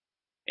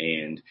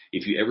 And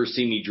if you ever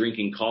see me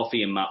drinking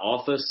coffee in my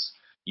office,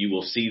 you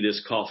will see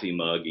this coffee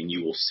mug, and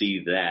you will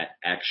see that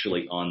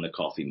actually on the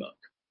coffee mug.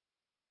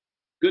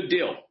 Good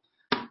deal.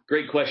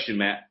 Great question,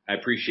 Matt. I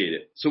appreciate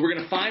it. So we're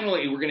going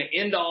to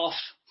end off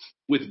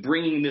with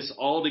bringing this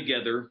all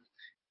together,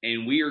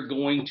 and we are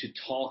going to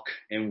talk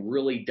and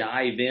really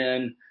dive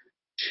in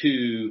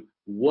to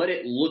what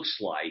it looks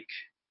like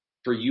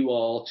for you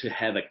all to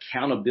have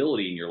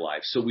accountability in your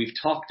life. So we've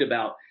talked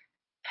about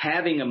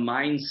having a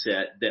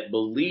mindset that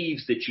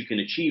believes that you can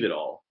achieve it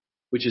all,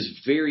 which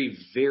is very,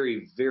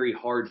 very, very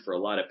hard for a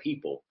lot of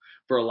people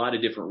for a lot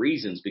of different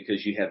reasons,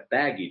 because you have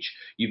baggage.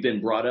 You've been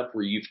brought up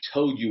where you've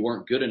told you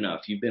weren't good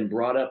enough. You've been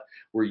brought up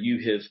where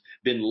you have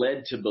been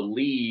led to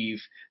believe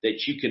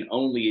that you can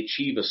only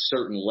achieve a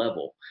certain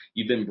level.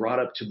 You've been brought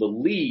up to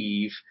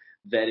believe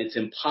that it's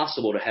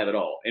impossible to have it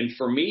all. And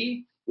for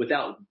me,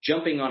 without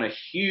jumping on a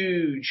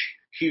huge,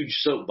 huge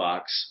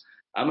soapbox,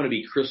 I'm going to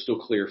be crystal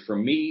clear. For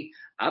me,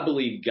 I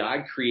believe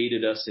God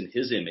created us in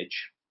his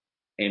image,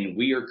 and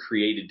we are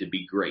created to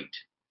be great.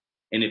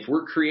 And if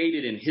we're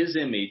created in his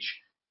image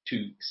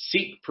to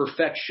seek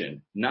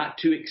perfection, not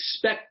to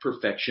expect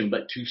perfection,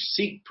 but to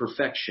seek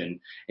perfection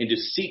and to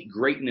seek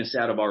greatness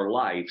out of our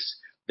lives,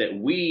 that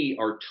we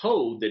are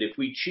told that if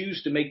we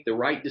choose to make the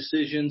right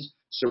decisions,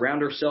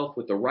 surround ourselves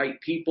with the right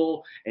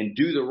people, and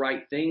do the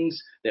right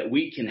things, that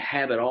we can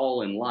have it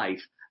all in life.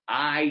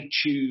 I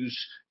choose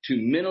to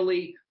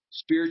mentally,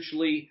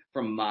 spiritually,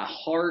 from my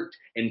heart,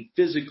 and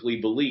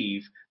physically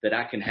believe that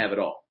I can have it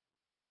all.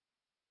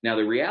 Now,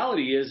 the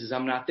reality is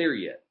I'm not there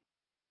yet,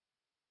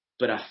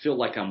 but I feel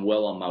like I'm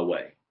well on my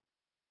way.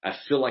 I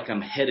feel like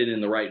I'm headed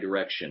in the right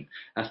direction.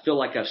 I feel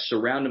like I've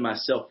surrounded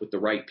myself with the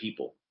right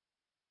people.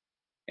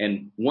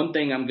 And one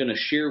thing I'm going to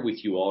share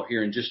with you all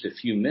here in just a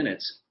few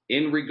minutes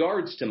in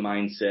regards to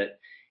mindset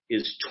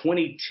is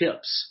 20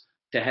 tips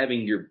to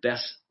having your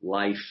best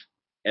life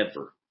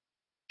ever.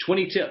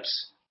 20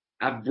 tips.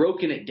 I've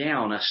broken it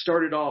down. I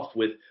started off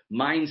with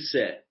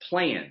mindset,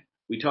 plan.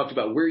 We talked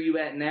about where you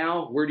at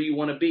now, where do you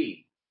want to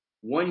be?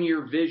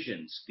 1-year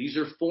visions. These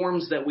are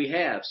forms that we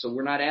have, so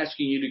we're not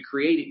asking you to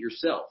create it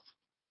yourself.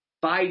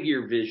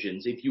 5-year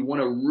visions if you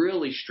want to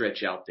really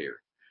stretch out there.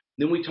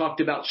 Then we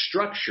talked about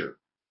structure.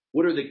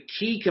 What are the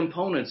key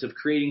components of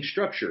creating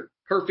structure?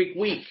 Perfect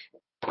week.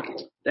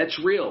 That's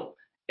real.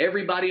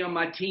 Everybody on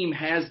my team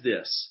has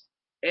this.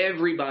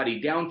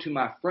 Everybody, down to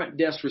my front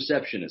desk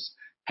receptionist,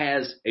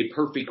 has a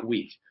perfect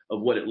week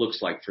of what it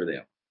looks like for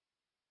them.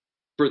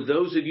 For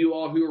those of you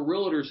all who are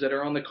realtors that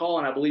are on the call,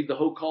 and I believe the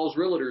whole call is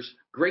realtors,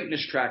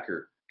 greatness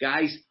tracker.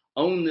 Guys,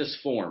 own this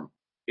form.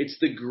 It's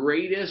the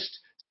greatest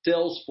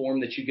sales form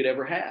that you could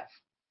ever have,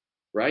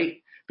 right?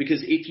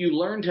 Because if you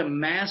learn to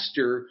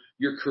master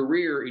your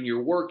career and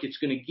your work, it's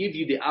going to give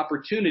you the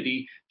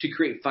opportunity to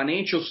create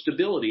financial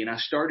stability. And I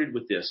started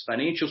with this.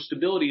 Financial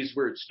stability is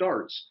where it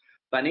starts.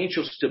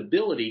 Financial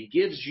stability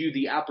gives you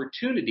the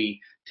opportunity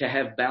to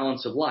have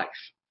balance of life.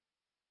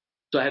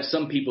 So I have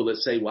some people that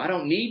say, well, I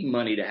don't need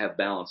money to have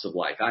balance of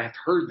life. I have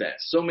heard that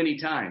so many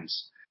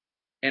times.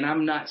 And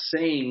I'm not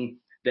saying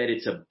that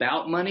it's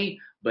about money,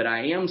 but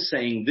I am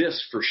saying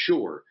this for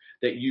sure,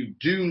 that you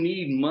do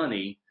need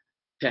money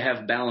to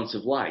have balance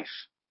of life.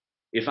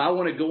 If I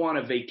want to go on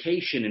a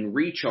vacation and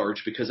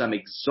recharge because I'm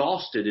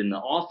exhausted in the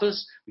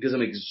office, because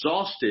I'm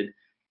exhausted,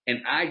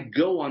 and I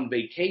go on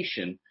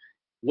vacation,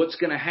 what's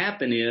going to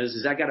happen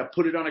is I got to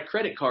put it on a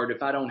credit card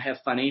if I don't have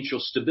financial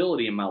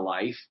stability in my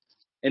life.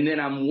 And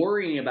then I'm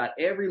worrying about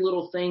every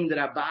little thing that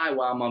I buy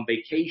while I'm on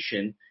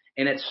vacation.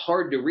 And it's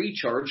hard to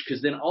recharge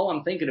because then all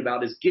I'm thinking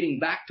about is getting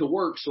back to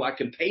work so I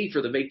can pay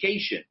for the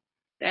vacation.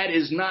 That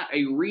is not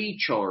a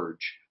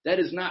recharge. That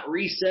is not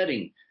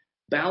resetting.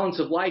 Balance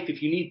of life.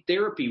 If you need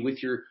therapy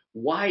with your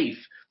wife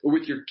or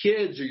with your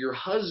kids or your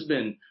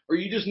husband, or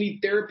you just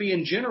need therapy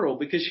in general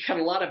because you got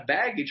a lot of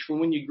baggage from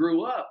when you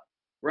grew up,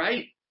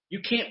 right?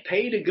 You can't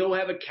pay to go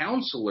have a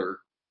counselor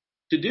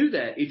to do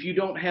that if you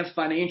don't have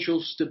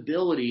financial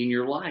stability in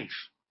your life.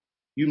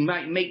 You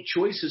might make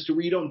choices to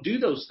where you don't do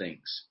those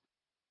things.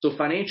 So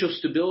financial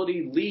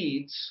stability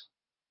leads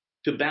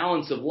to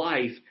balance of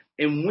life.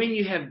 And when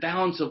you have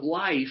balance of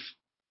life,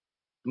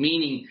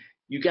 meaning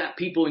you got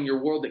people in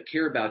your world that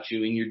care about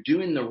you and you're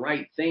doing the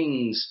right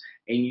things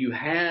and you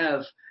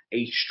have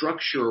a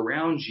structure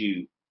around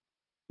you,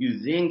 you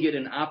then get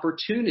an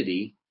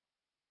opportunity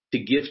to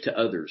give to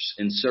others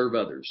and serve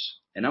others.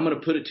 And I'm going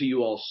to put it to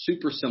you all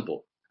super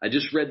simple. I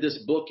just read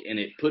this book and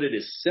it put it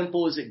as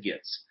simple as it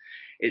gets.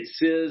 It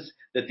says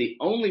that the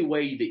only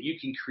way that you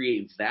can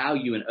create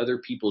value in other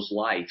people's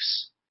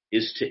lives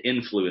is to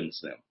influence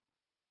them.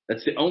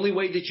 That's the only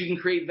way that you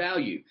can create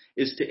value,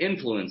 is to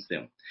influence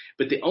them.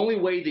 But the only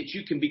way that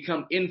you can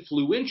become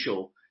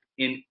influential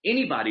in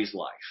anybody's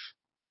life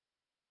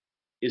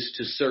is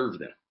to serve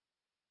them.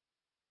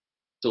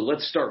 So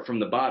let's start from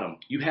the bottom.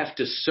 You have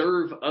to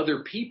serve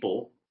other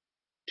people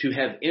to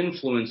have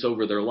influence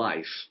over their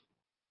life.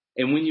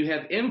 And when you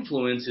have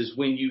influence is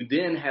when you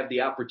then have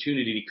the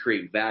opportunity to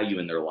create value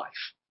in their life.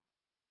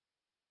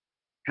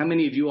 How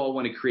many of you all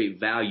want to create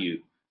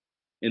value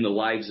in the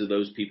lives of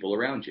those people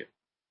around you,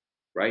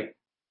 right?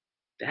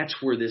 That's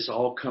where this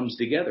all comes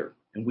together.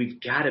 And we've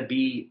got to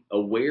be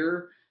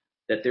aware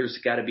that there's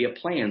got to be a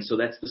plan. So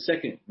that's the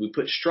second. We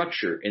put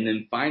structure, and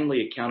then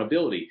finally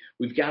accountability.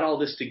 We've got all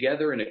this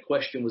together, and a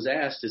question was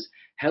asked is,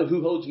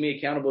 who holds me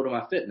accountable to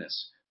my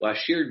fitness? Well, I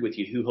shared with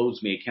you who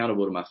holds me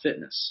accountable to my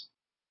fitness.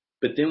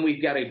 But then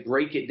we've got to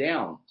break it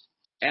down.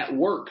 At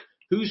work,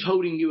 who's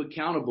holding you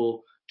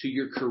accountable to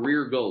your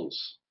career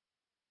goals?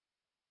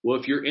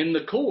 Well, if you're in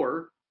the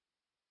core,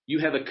 you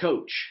have a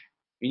coach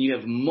and you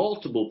have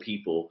multiple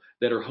people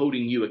that are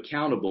holding you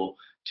accountable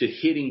to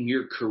hitting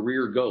your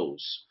career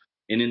goals.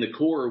 And in the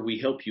core, we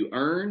help you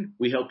earn,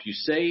 we help you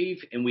save,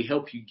 and we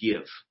help you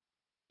give.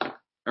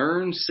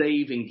 Earn,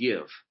 save, and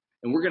give.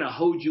 And we're going to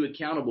hold you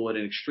accountable at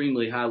an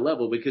extremely high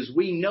level because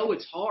we know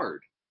it's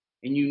hard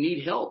and you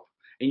need help.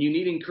 And you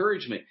need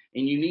encouragement,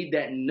 and you need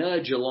that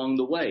nudge along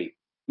the way.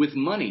 With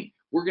money,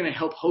 we're going to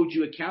help hold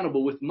you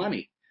accountable with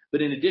money.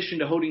 But in addition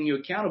to holding you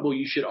accountable,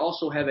 you should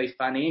also have a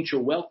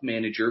financial wealth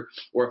manager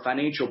or a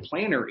financial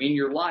planner in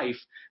your life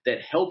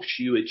that helps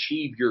you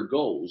achieve your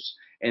goals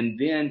and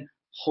then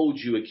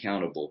holds you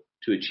accountable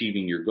to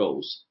achieving your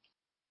goals.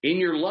 In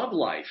your love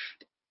life,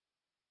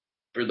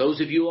 for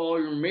those of you all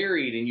who are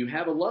married and you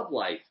have a love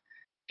life,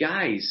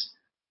 guys,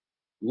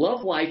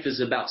 love life is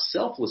about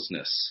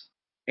selflessness,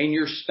 and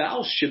your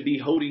spouse should be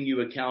holding you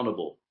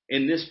accountable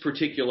in this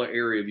particular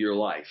area of your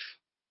life.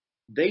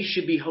 They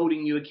should be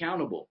holding you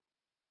accountable.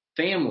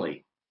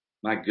 Family,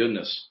 my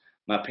goodness,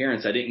 my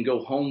parents, I didn't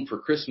go home for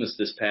Christmas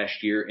this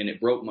past year, and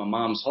it broke my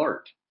mom's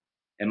heart.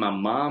 And my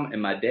mom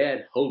and my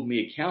dad hold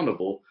me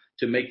accountable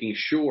to making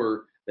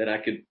sure that I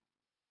could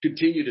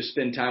continue to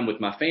spend time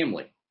with my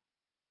family.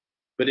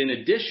 But in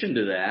addition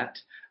to that,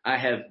 I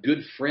have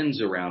good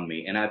friends around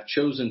me, and I've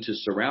chosen to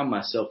surround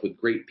myself with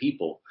great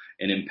people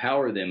and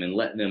empower them and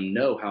let them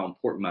know how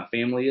important my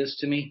family is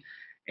to me.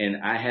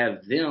 And I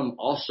have them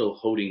also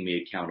holding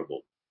me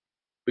accountable.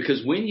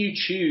 Because when you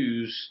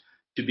choose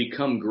to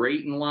become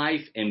great in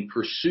life and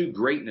pursue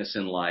greatness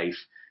in life,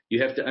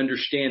 you have to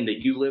understand that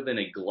you live in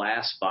a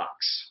glass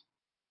box.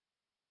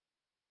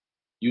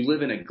 You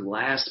live in a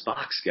glass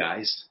box,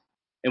 guys.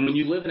 And when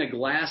you live in a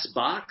glass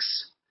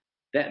box,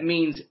 that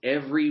means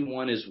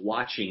everyone is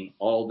watching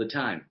all the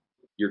time.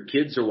 Your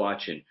kids are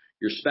watching,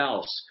 your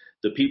spouse,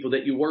 the people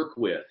that you work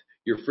with,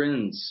 your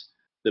friends,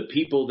 the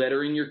people that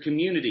are in your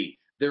community.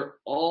 They're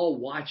all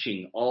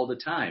watching all the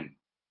time.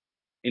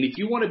 And if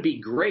you want to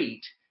be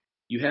great,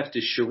 you have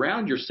to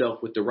surround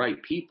yourself with the right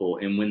people.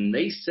 And when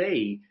they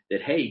say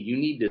that, hey, you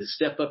need to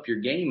step up your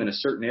game in a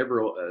certain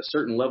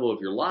level of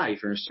your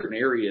life or in a certain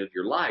area of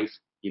your life,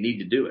 you need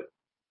to do it.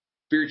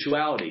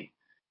 Spirituality.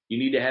 You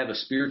need to have a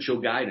spiritual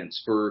guidance.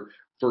 For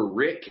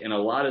Rick and a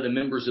lot of the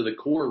members of the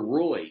core,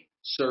 Roy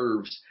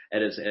serves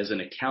as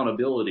an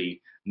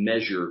accountability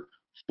measure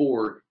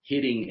for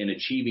hitting and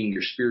achieving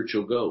your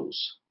spiritual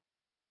goals.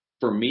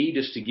 For me,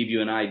 just to give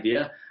you an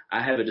idea,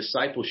 I have a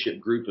discipleship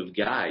group of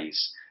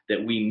guys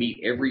that we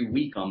meet every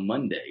week on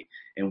Monday,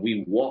 and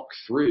we walk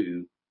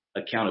through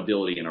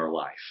accountability in our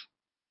life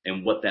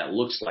and what that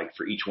looks like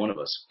for each one of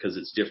us, because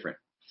it's different.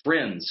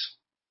 Friends,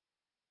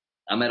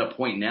 I'm at a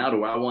point now to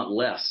where I want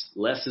less.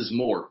 Less is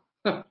more.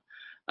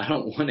 I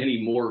don't want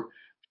any more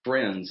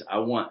friends. I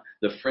want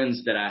the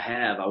friends that I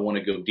have, I want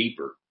to go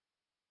deeper.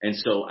 And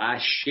so I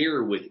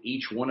share with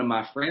each one of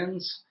my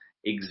friends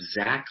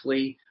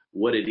exactly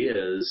what it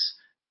is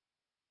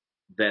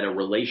that a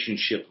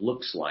relationship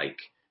looks like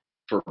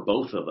for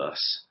both of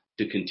us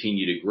to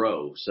continue to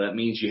grow. So that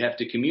means you have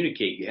to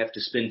communicate. You have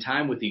to spend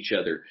time with each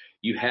other.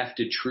 You have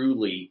to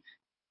truly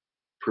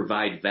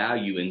provide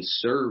value and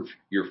serve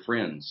your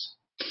friends.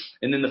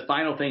 And then the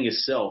final thing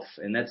is self,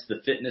 and that's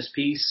the fitness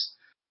piece.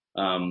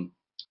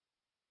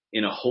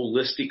 In a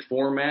holistic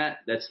format,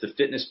 that's the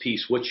fitness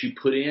piece. What you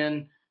put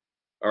in,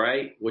 all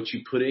right, what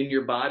you put in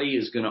your body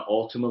is going to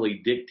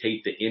ultimately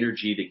dictate the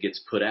energy that gets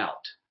put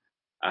out.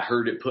 I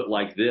heard it put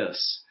like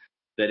this,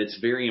 that it's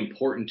very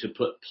important to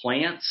put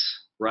plants,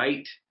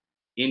 right,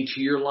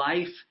 into your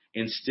life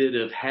instead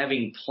of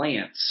having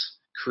plants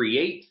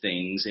create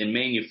things and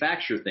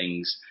manufacture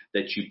things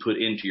that you put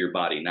into your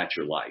body, not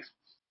your life,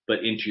 but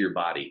into your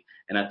body.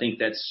 And I think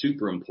that's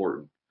super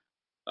important.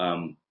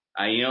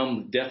 I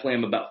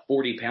am about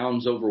 40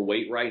 pounds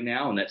overweight right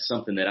now, and that's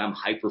something that I'm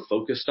hyper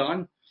focused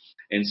on.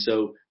 And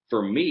so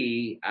for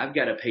me, I've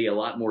got to pay a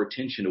lot more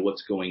attention to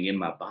what's going in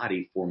my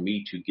body for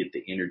me to get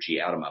the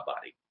energy out of my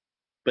body.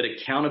 But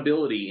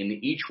accountability in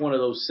each one of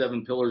those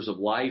 7 pillars of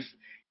life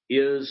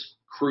is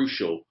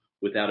crucial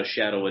without a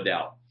shadow of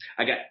doubt.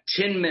 I got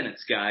 10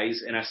 minutes,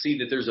 guys, and I see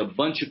that there's a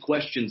bunch of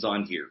questions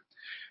on here.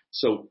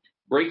 So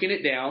breaking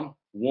it down,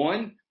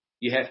 1,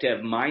 you have to have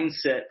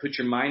mindset, put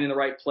your mind in the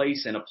right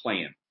place, and a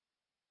plan.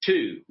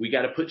 2, we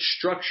got to put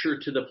structure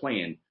to the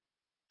plan.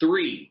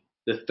 3,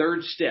 the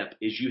third step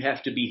is you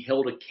have to be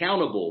held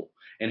accountable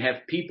and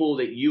have people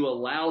that you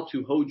allow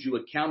to hold you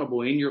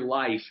accountable in your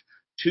life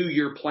to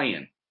your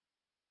plan.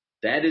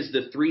 That is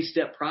the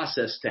 3-step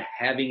process to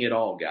having it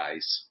all,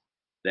 guys.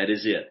 That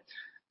is it.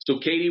 So,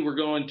 Katie, we're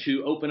going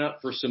to open up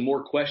for some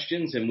more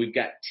questions, and we've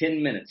got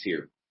 10 minutes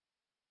here.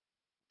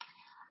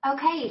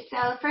 Okay, so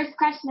the first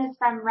question is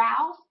from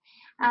Ralph.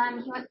 He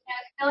wants to know, is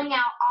filling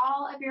out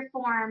all of your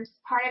forms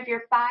part of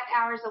your 5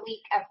 hours a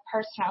week of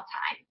personal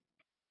time?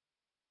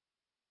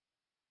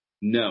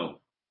 No.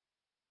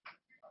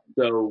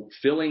 So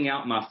filling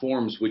out my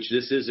forms, which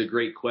this is a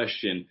great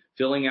question,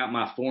 filling out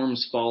my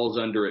forms falls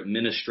under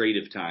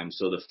administrative time.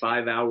 So the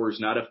 5 hours,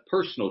 not of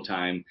personal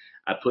time,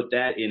 I put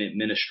that in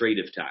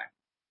administrative time.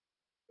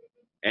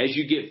 As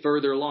you get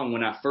further along,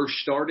 when I first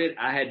started,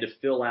 I had to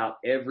fill out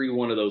every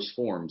one of those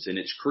forms, and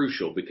it's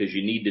crucial because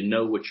you need to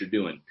know what you're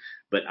doing.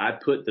 But I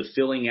put the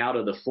filling out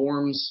of the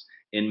forms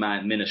in my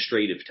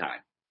administrative time.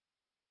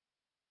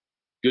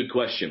 Good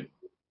question.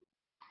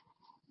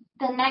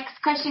 The next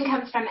question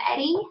comes from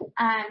Eddie.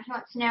 He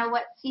wants to know,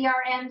 what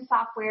CRM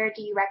software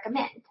do you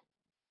recommend?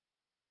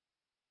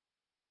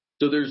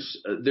 So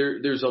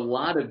there's a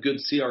lot of good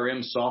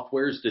CRM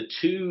softwares. The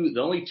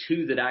only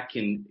two that I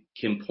can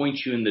point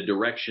you in the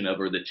direction of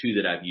are the two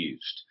that I've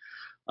used.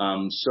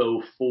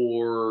 So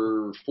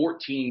for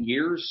 14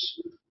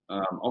 years,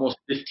 almost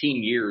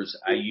 15 years,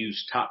 I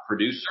used Top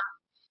Producer.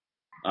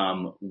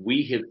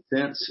 We have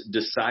since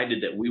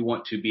decided that we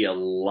want to be a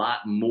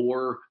lot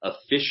more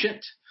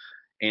efficient.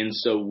 And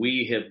so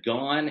we have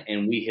gone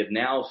and we have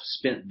now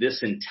spent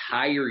this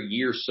entire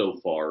year so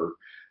far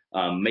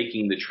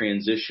making the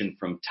transition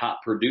from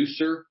Top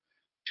Producer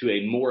to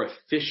a more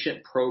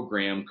efficient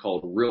program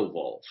called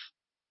RealVolve.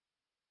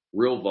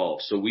 RealVolve.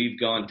 So we've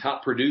gone,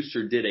 Top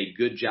Producer did a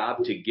good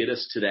job to get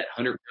us to that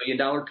 $100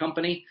 million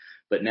company,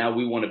 but now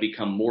we want to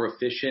become more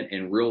efficient,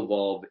 and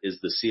RealVolve is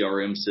the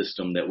CRM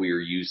system that we are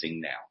using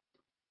now.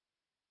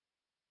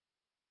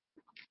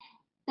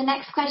 The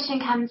next question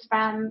comes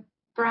from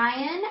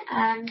Brian.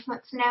 He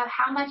wants to know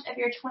how much of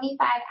your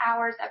 25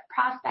 hours of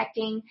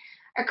prospecting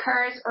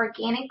occurs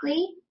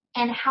organically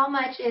and how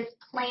much is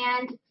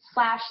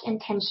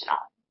planned/intentional?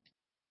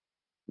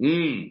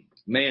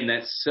 Man,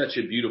 that's such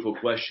a beautiful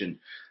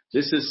question.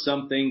 This is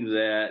something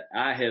that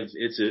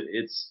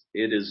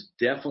it is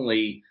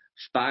definitely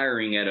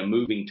firing at a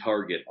moving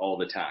target all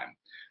the time.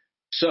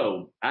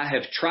 So I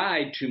have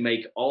tried to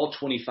make all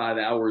 25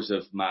 hours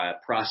of my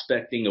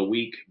prospecting a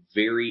week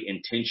very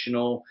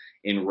intentional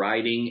in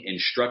writing and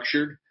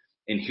structured.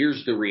 And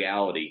here's the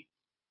reality.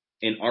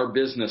 In our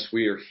business,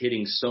 we are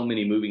hitting so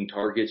many moving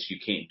targets, you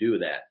can't do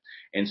that.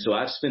 And so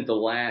I've spent the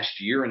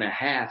last year and a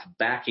half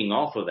backing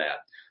off of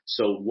that.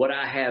 So what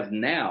I have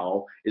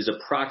now is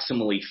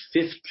approximately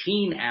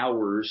 15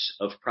 hours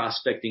of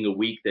prospecting a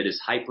week that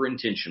is hyper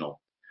intentional.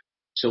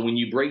 So when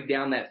you break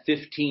down that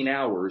 15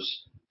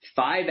 hours,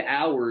 5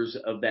 hours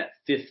of that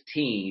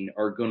 15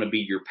 are going to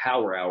be your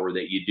power hour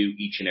that you do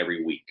each and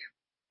every week.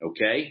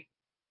 Okay?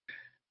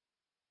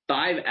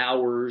 5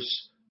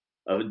 hours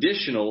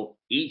additional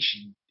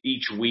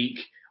each week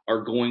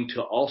are going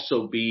to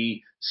also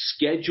be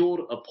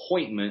scheduled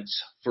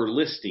appointments for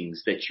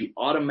listings that you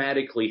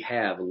automatically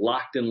have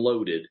locked and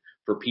loaded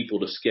for people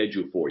to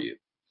schedule for you.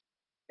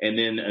 And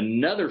then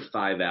another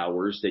 5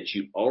 hours that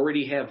you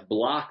already have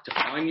blocked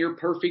on your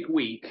perfect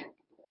week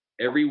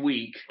every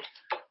week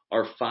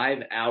are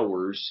 5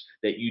 hours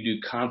that you do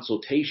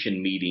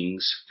consultation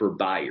meetings for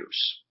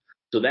buyers.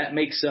 So that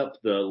makes up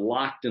the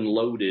locked and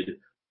loaded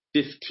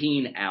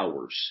 15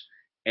 hours.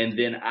 And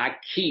then I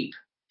keep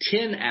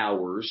 10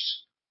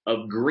 hours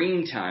of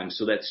green time.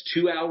 So that's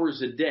 2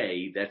 hours a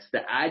day. That's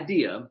the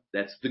idea.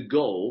 That's the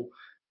goal.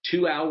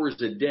 2 hours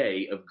a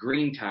day of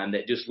green time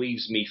that just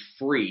leaves me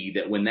free,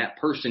 that when that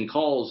person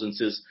calls and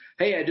says,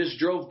 hey, I just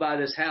drove by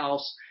this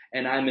house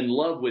and I'm in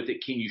love with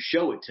it, can you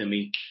show it to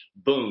me?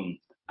 Boom,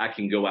 I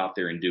can go out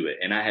there and do it.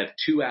 And I have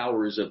 2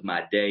 hours of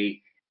my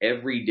day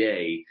every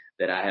day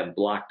that I have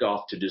blocked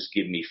off to just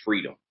give me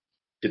freedom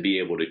to be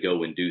able to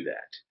go and do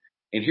that.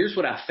 And here's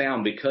what I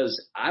found,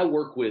 because I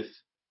work with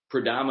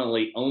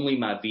predominantly only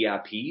my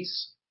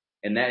VIPs,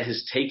 and that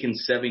has taken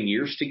 7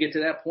 years to get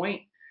to that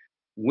point.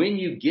 When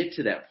you get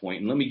to that point,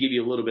 and let me give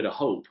you a little bit of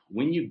hope,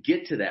 when you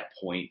get to that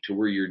point to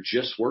where you're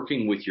just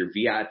working with your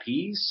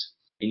VIPs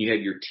and you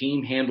have your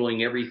team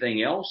handling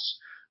everything else,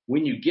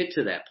 when you get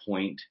to that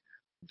point,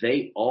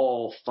 they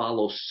all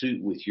follow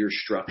suit with your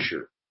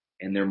structure,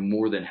 and they're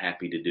more than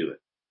happy to do it.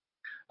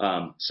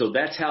 So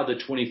that's how the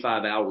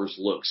 25 hours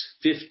looks.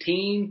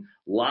 15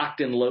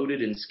 locked and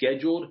loaded and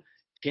scheduled,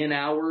 10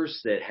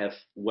 hours that have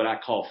what I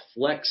call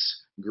flex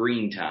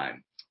green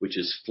time, which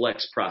is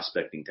flex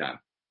prospecting time.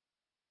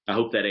 I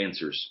hope that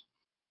answers.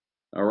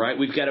 All right,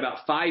 we've got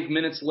about 5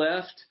 minutes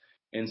left,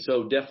 and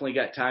so definitely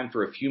got time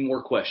for a few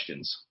more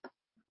questions.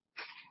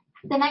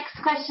 The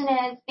next question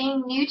is,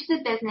 being new to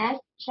the business,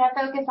 should I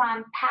focus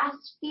on past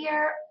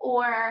sphere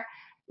or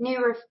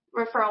new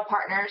referral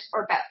partners,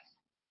 or both?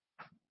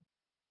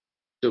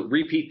 So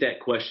repeat that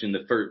question.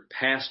 The first,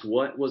 past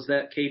what was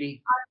that,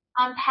 Katie?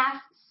 On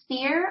past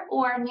sphere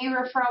or new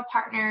referral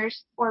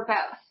partners, or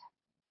both?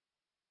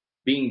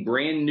 Being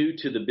brand new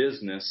to the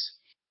business,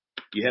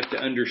 you have to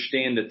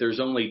understand that there's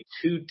only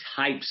 2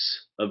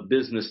 types of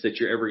business that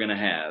you're ever going to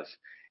have,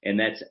 and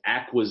that's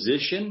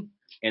acquisition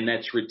and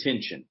that's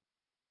retention.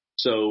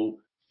 So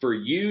for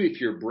you, if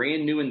you're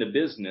brand new in the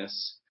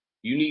business,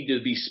 you need to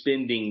be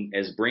spending,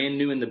 as brand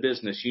new in the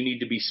business, you need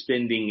to be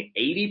spending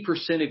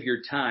 80% of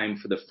your time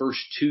for the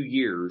first 2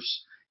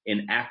 years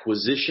in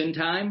acquisition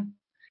time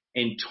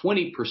and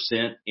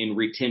 20% in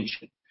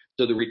retention.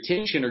 So the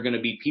retention are going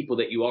to be people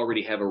that you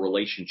already have a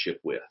relationship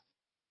with.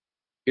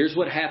 Here's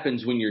what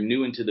happens when you're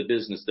new into the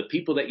business. The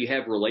people that you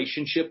have a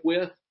relationship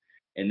with,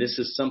 and this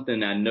is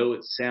something I know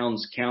it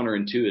sounds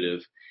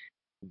counterintuitive,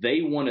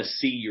 they want to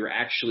see you're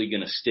actually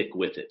going to stick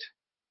with it.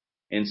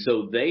 And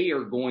so they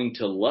are going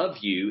to love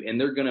you, and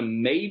they're going to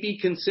maybe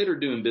consider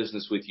doing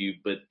business with you,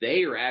 but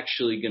they are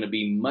actually going to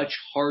be much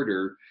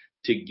harder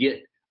to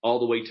get all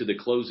the way to the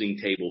closing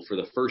table for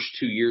the first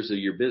 2 years of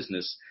your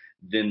business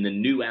than the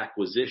new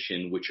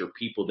acquisition, which are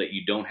people that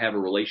you don't have a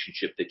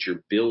relationship that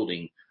you're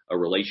building a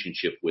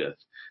relationship with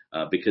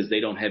because they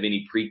don't have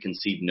any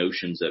preconceived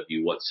notions of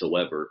you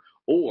whatsoever,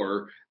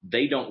 or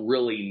they don't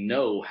really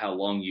know how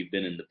long you've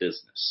been in the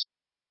business.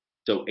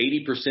 So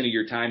 80% of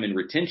your time in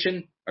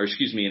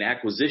in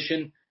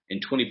acquisition,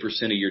 and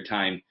 20% of your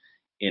time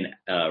in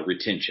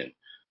retention.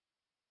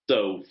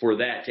 So for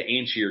that, to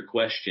answer your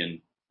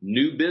question,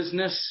 new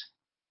business,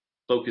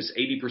 focus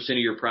 80% of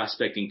your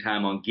prospecting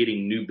time on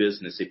getting new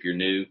business if you're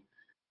new.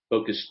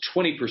 Focus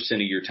 20%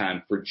 of your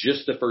time for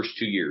just the first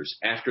 2 years.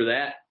 After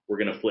that, we're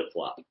going to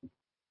flip-flop.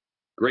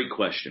 Great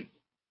question.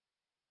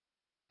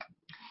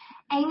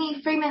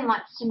 Amy Freeman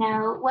wants to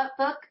know, what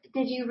book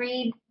did you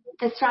read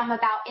this from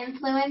about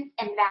influence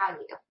and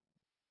value?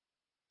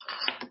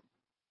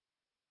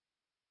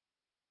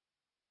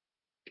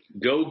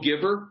 Go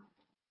Giver.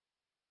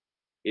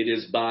 It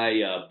is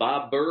by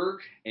Bob Burg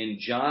and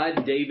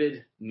John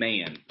David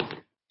Mann.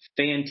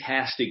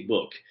 Fantastic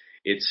book.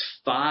 It's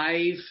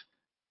 5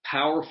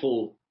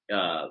 powerful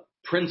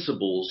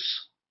principles,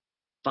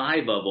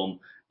 5 of them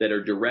that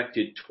are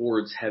directed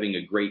towards having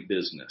a great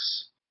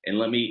business. And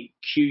let me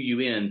cue you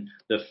in.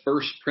 The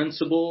first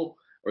principle,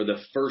 or the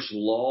first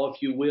law,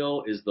 if you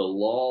will, is the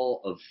law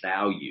of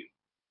value.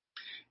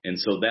 And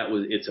so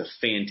it's a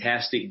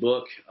fantastic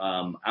book.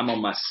 I'm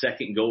on my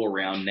second go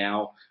around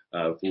now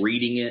of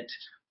reading it.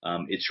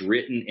 It's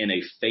written in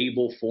a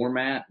fable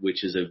format,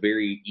 which is a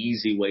very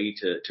easy way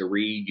to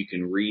read. You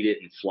can read it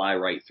and fly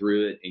right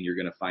through it, and you're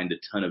going to find a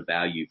ton of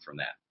value from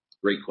that.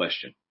 Great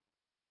question.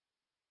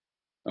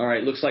 All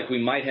right, looks like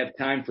we might have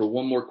time for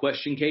one more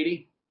question,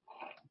 Katie.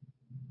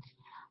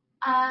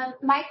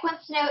 Mike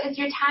wants to know, is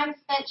your time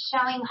spent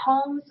showing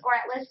homes or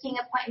at listing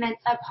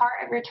appointments a part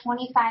of your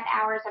 25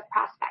 hours of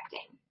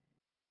prospecting?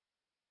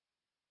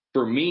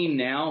 For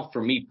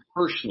me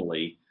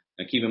personally,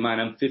 now keep in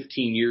mind I'm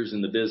 15 years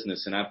in the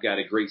business and I've got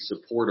a great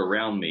support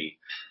around me.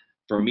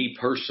 For me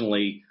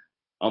personally,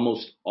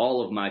 almost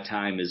all of my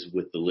time is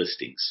with the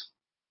listings.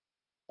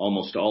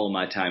 Almost all of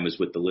my time is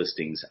with the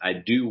listings. I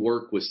do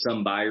work with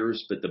some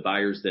buyers, but the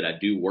buyers that I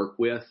do work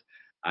with,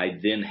 I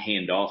then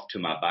hand off to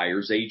my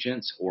buyer's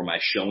agents or my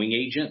showing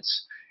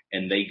agents,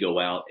 and they go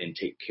out and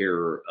take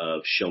care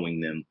of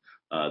showing them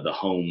the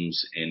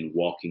homes and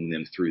walking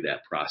them through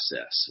that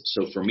process.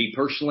 So for me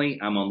personally,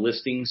 I'm on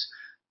listings,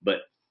 but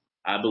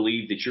I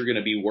believe that you're going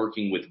to be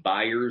working with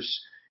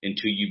buyers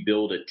until you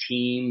build a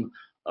team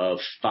of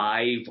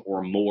 5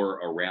 or more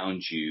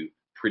around you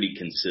pretty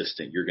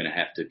consistent. You're going to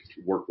have to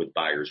work with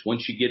buyers.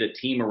 Once you get a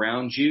team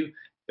around you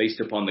based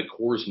upon the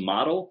CORS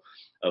model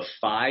of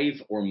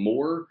 5 or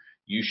more,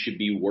 you should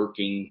be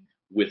working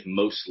with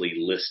mostly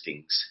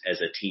listings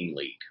as a team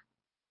lead.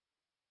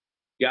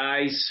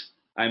 Guys,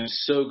 I'm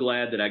so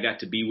glad that I got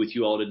to be with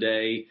you all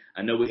today.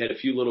 I know we had a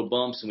few little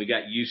bumps and we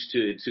got used to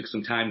it. It took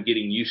some time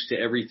getting used to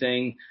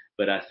everything,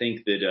 but I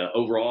think that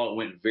overall it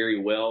went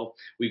very well.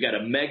 We've got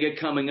a mega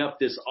coming up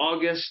this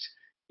August.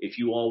 If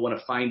you all want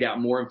to find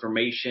out more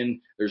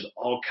information, there's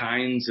all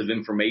kinds of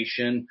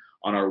information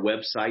on our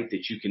website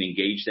that you can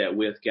engage that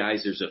with.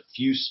 Guys, there's a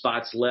few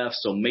spots left,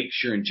 so make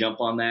sure and jump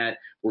on that.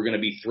 We're going to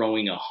be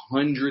throwing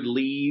 100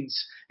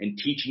 leads and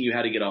teaching you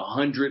how to get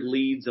 100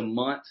 leads a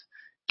month,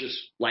 just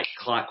like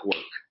clockwork,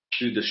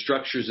 through the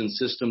structures and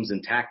systems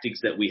and tactics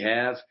that we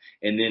have.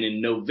 And then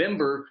in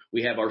November,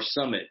 we have our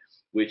summit,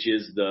 which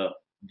is the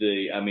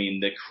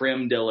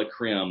creme de la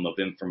creme of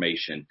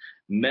information.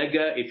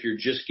 Mega, if you're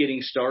just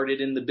getting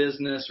started in the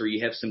business or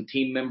you have some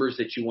team members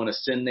that you want to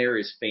send there,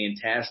 is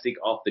fantastic.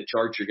 Off the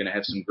charts. You're going to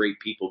have some great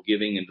people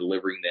giving and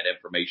delivering that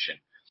information.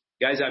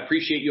 Guys, I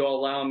appreciate you all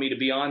allowing me to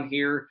be on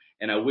here,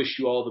 and I wish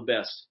you all the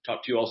best.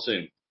 Talk to you all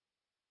soon.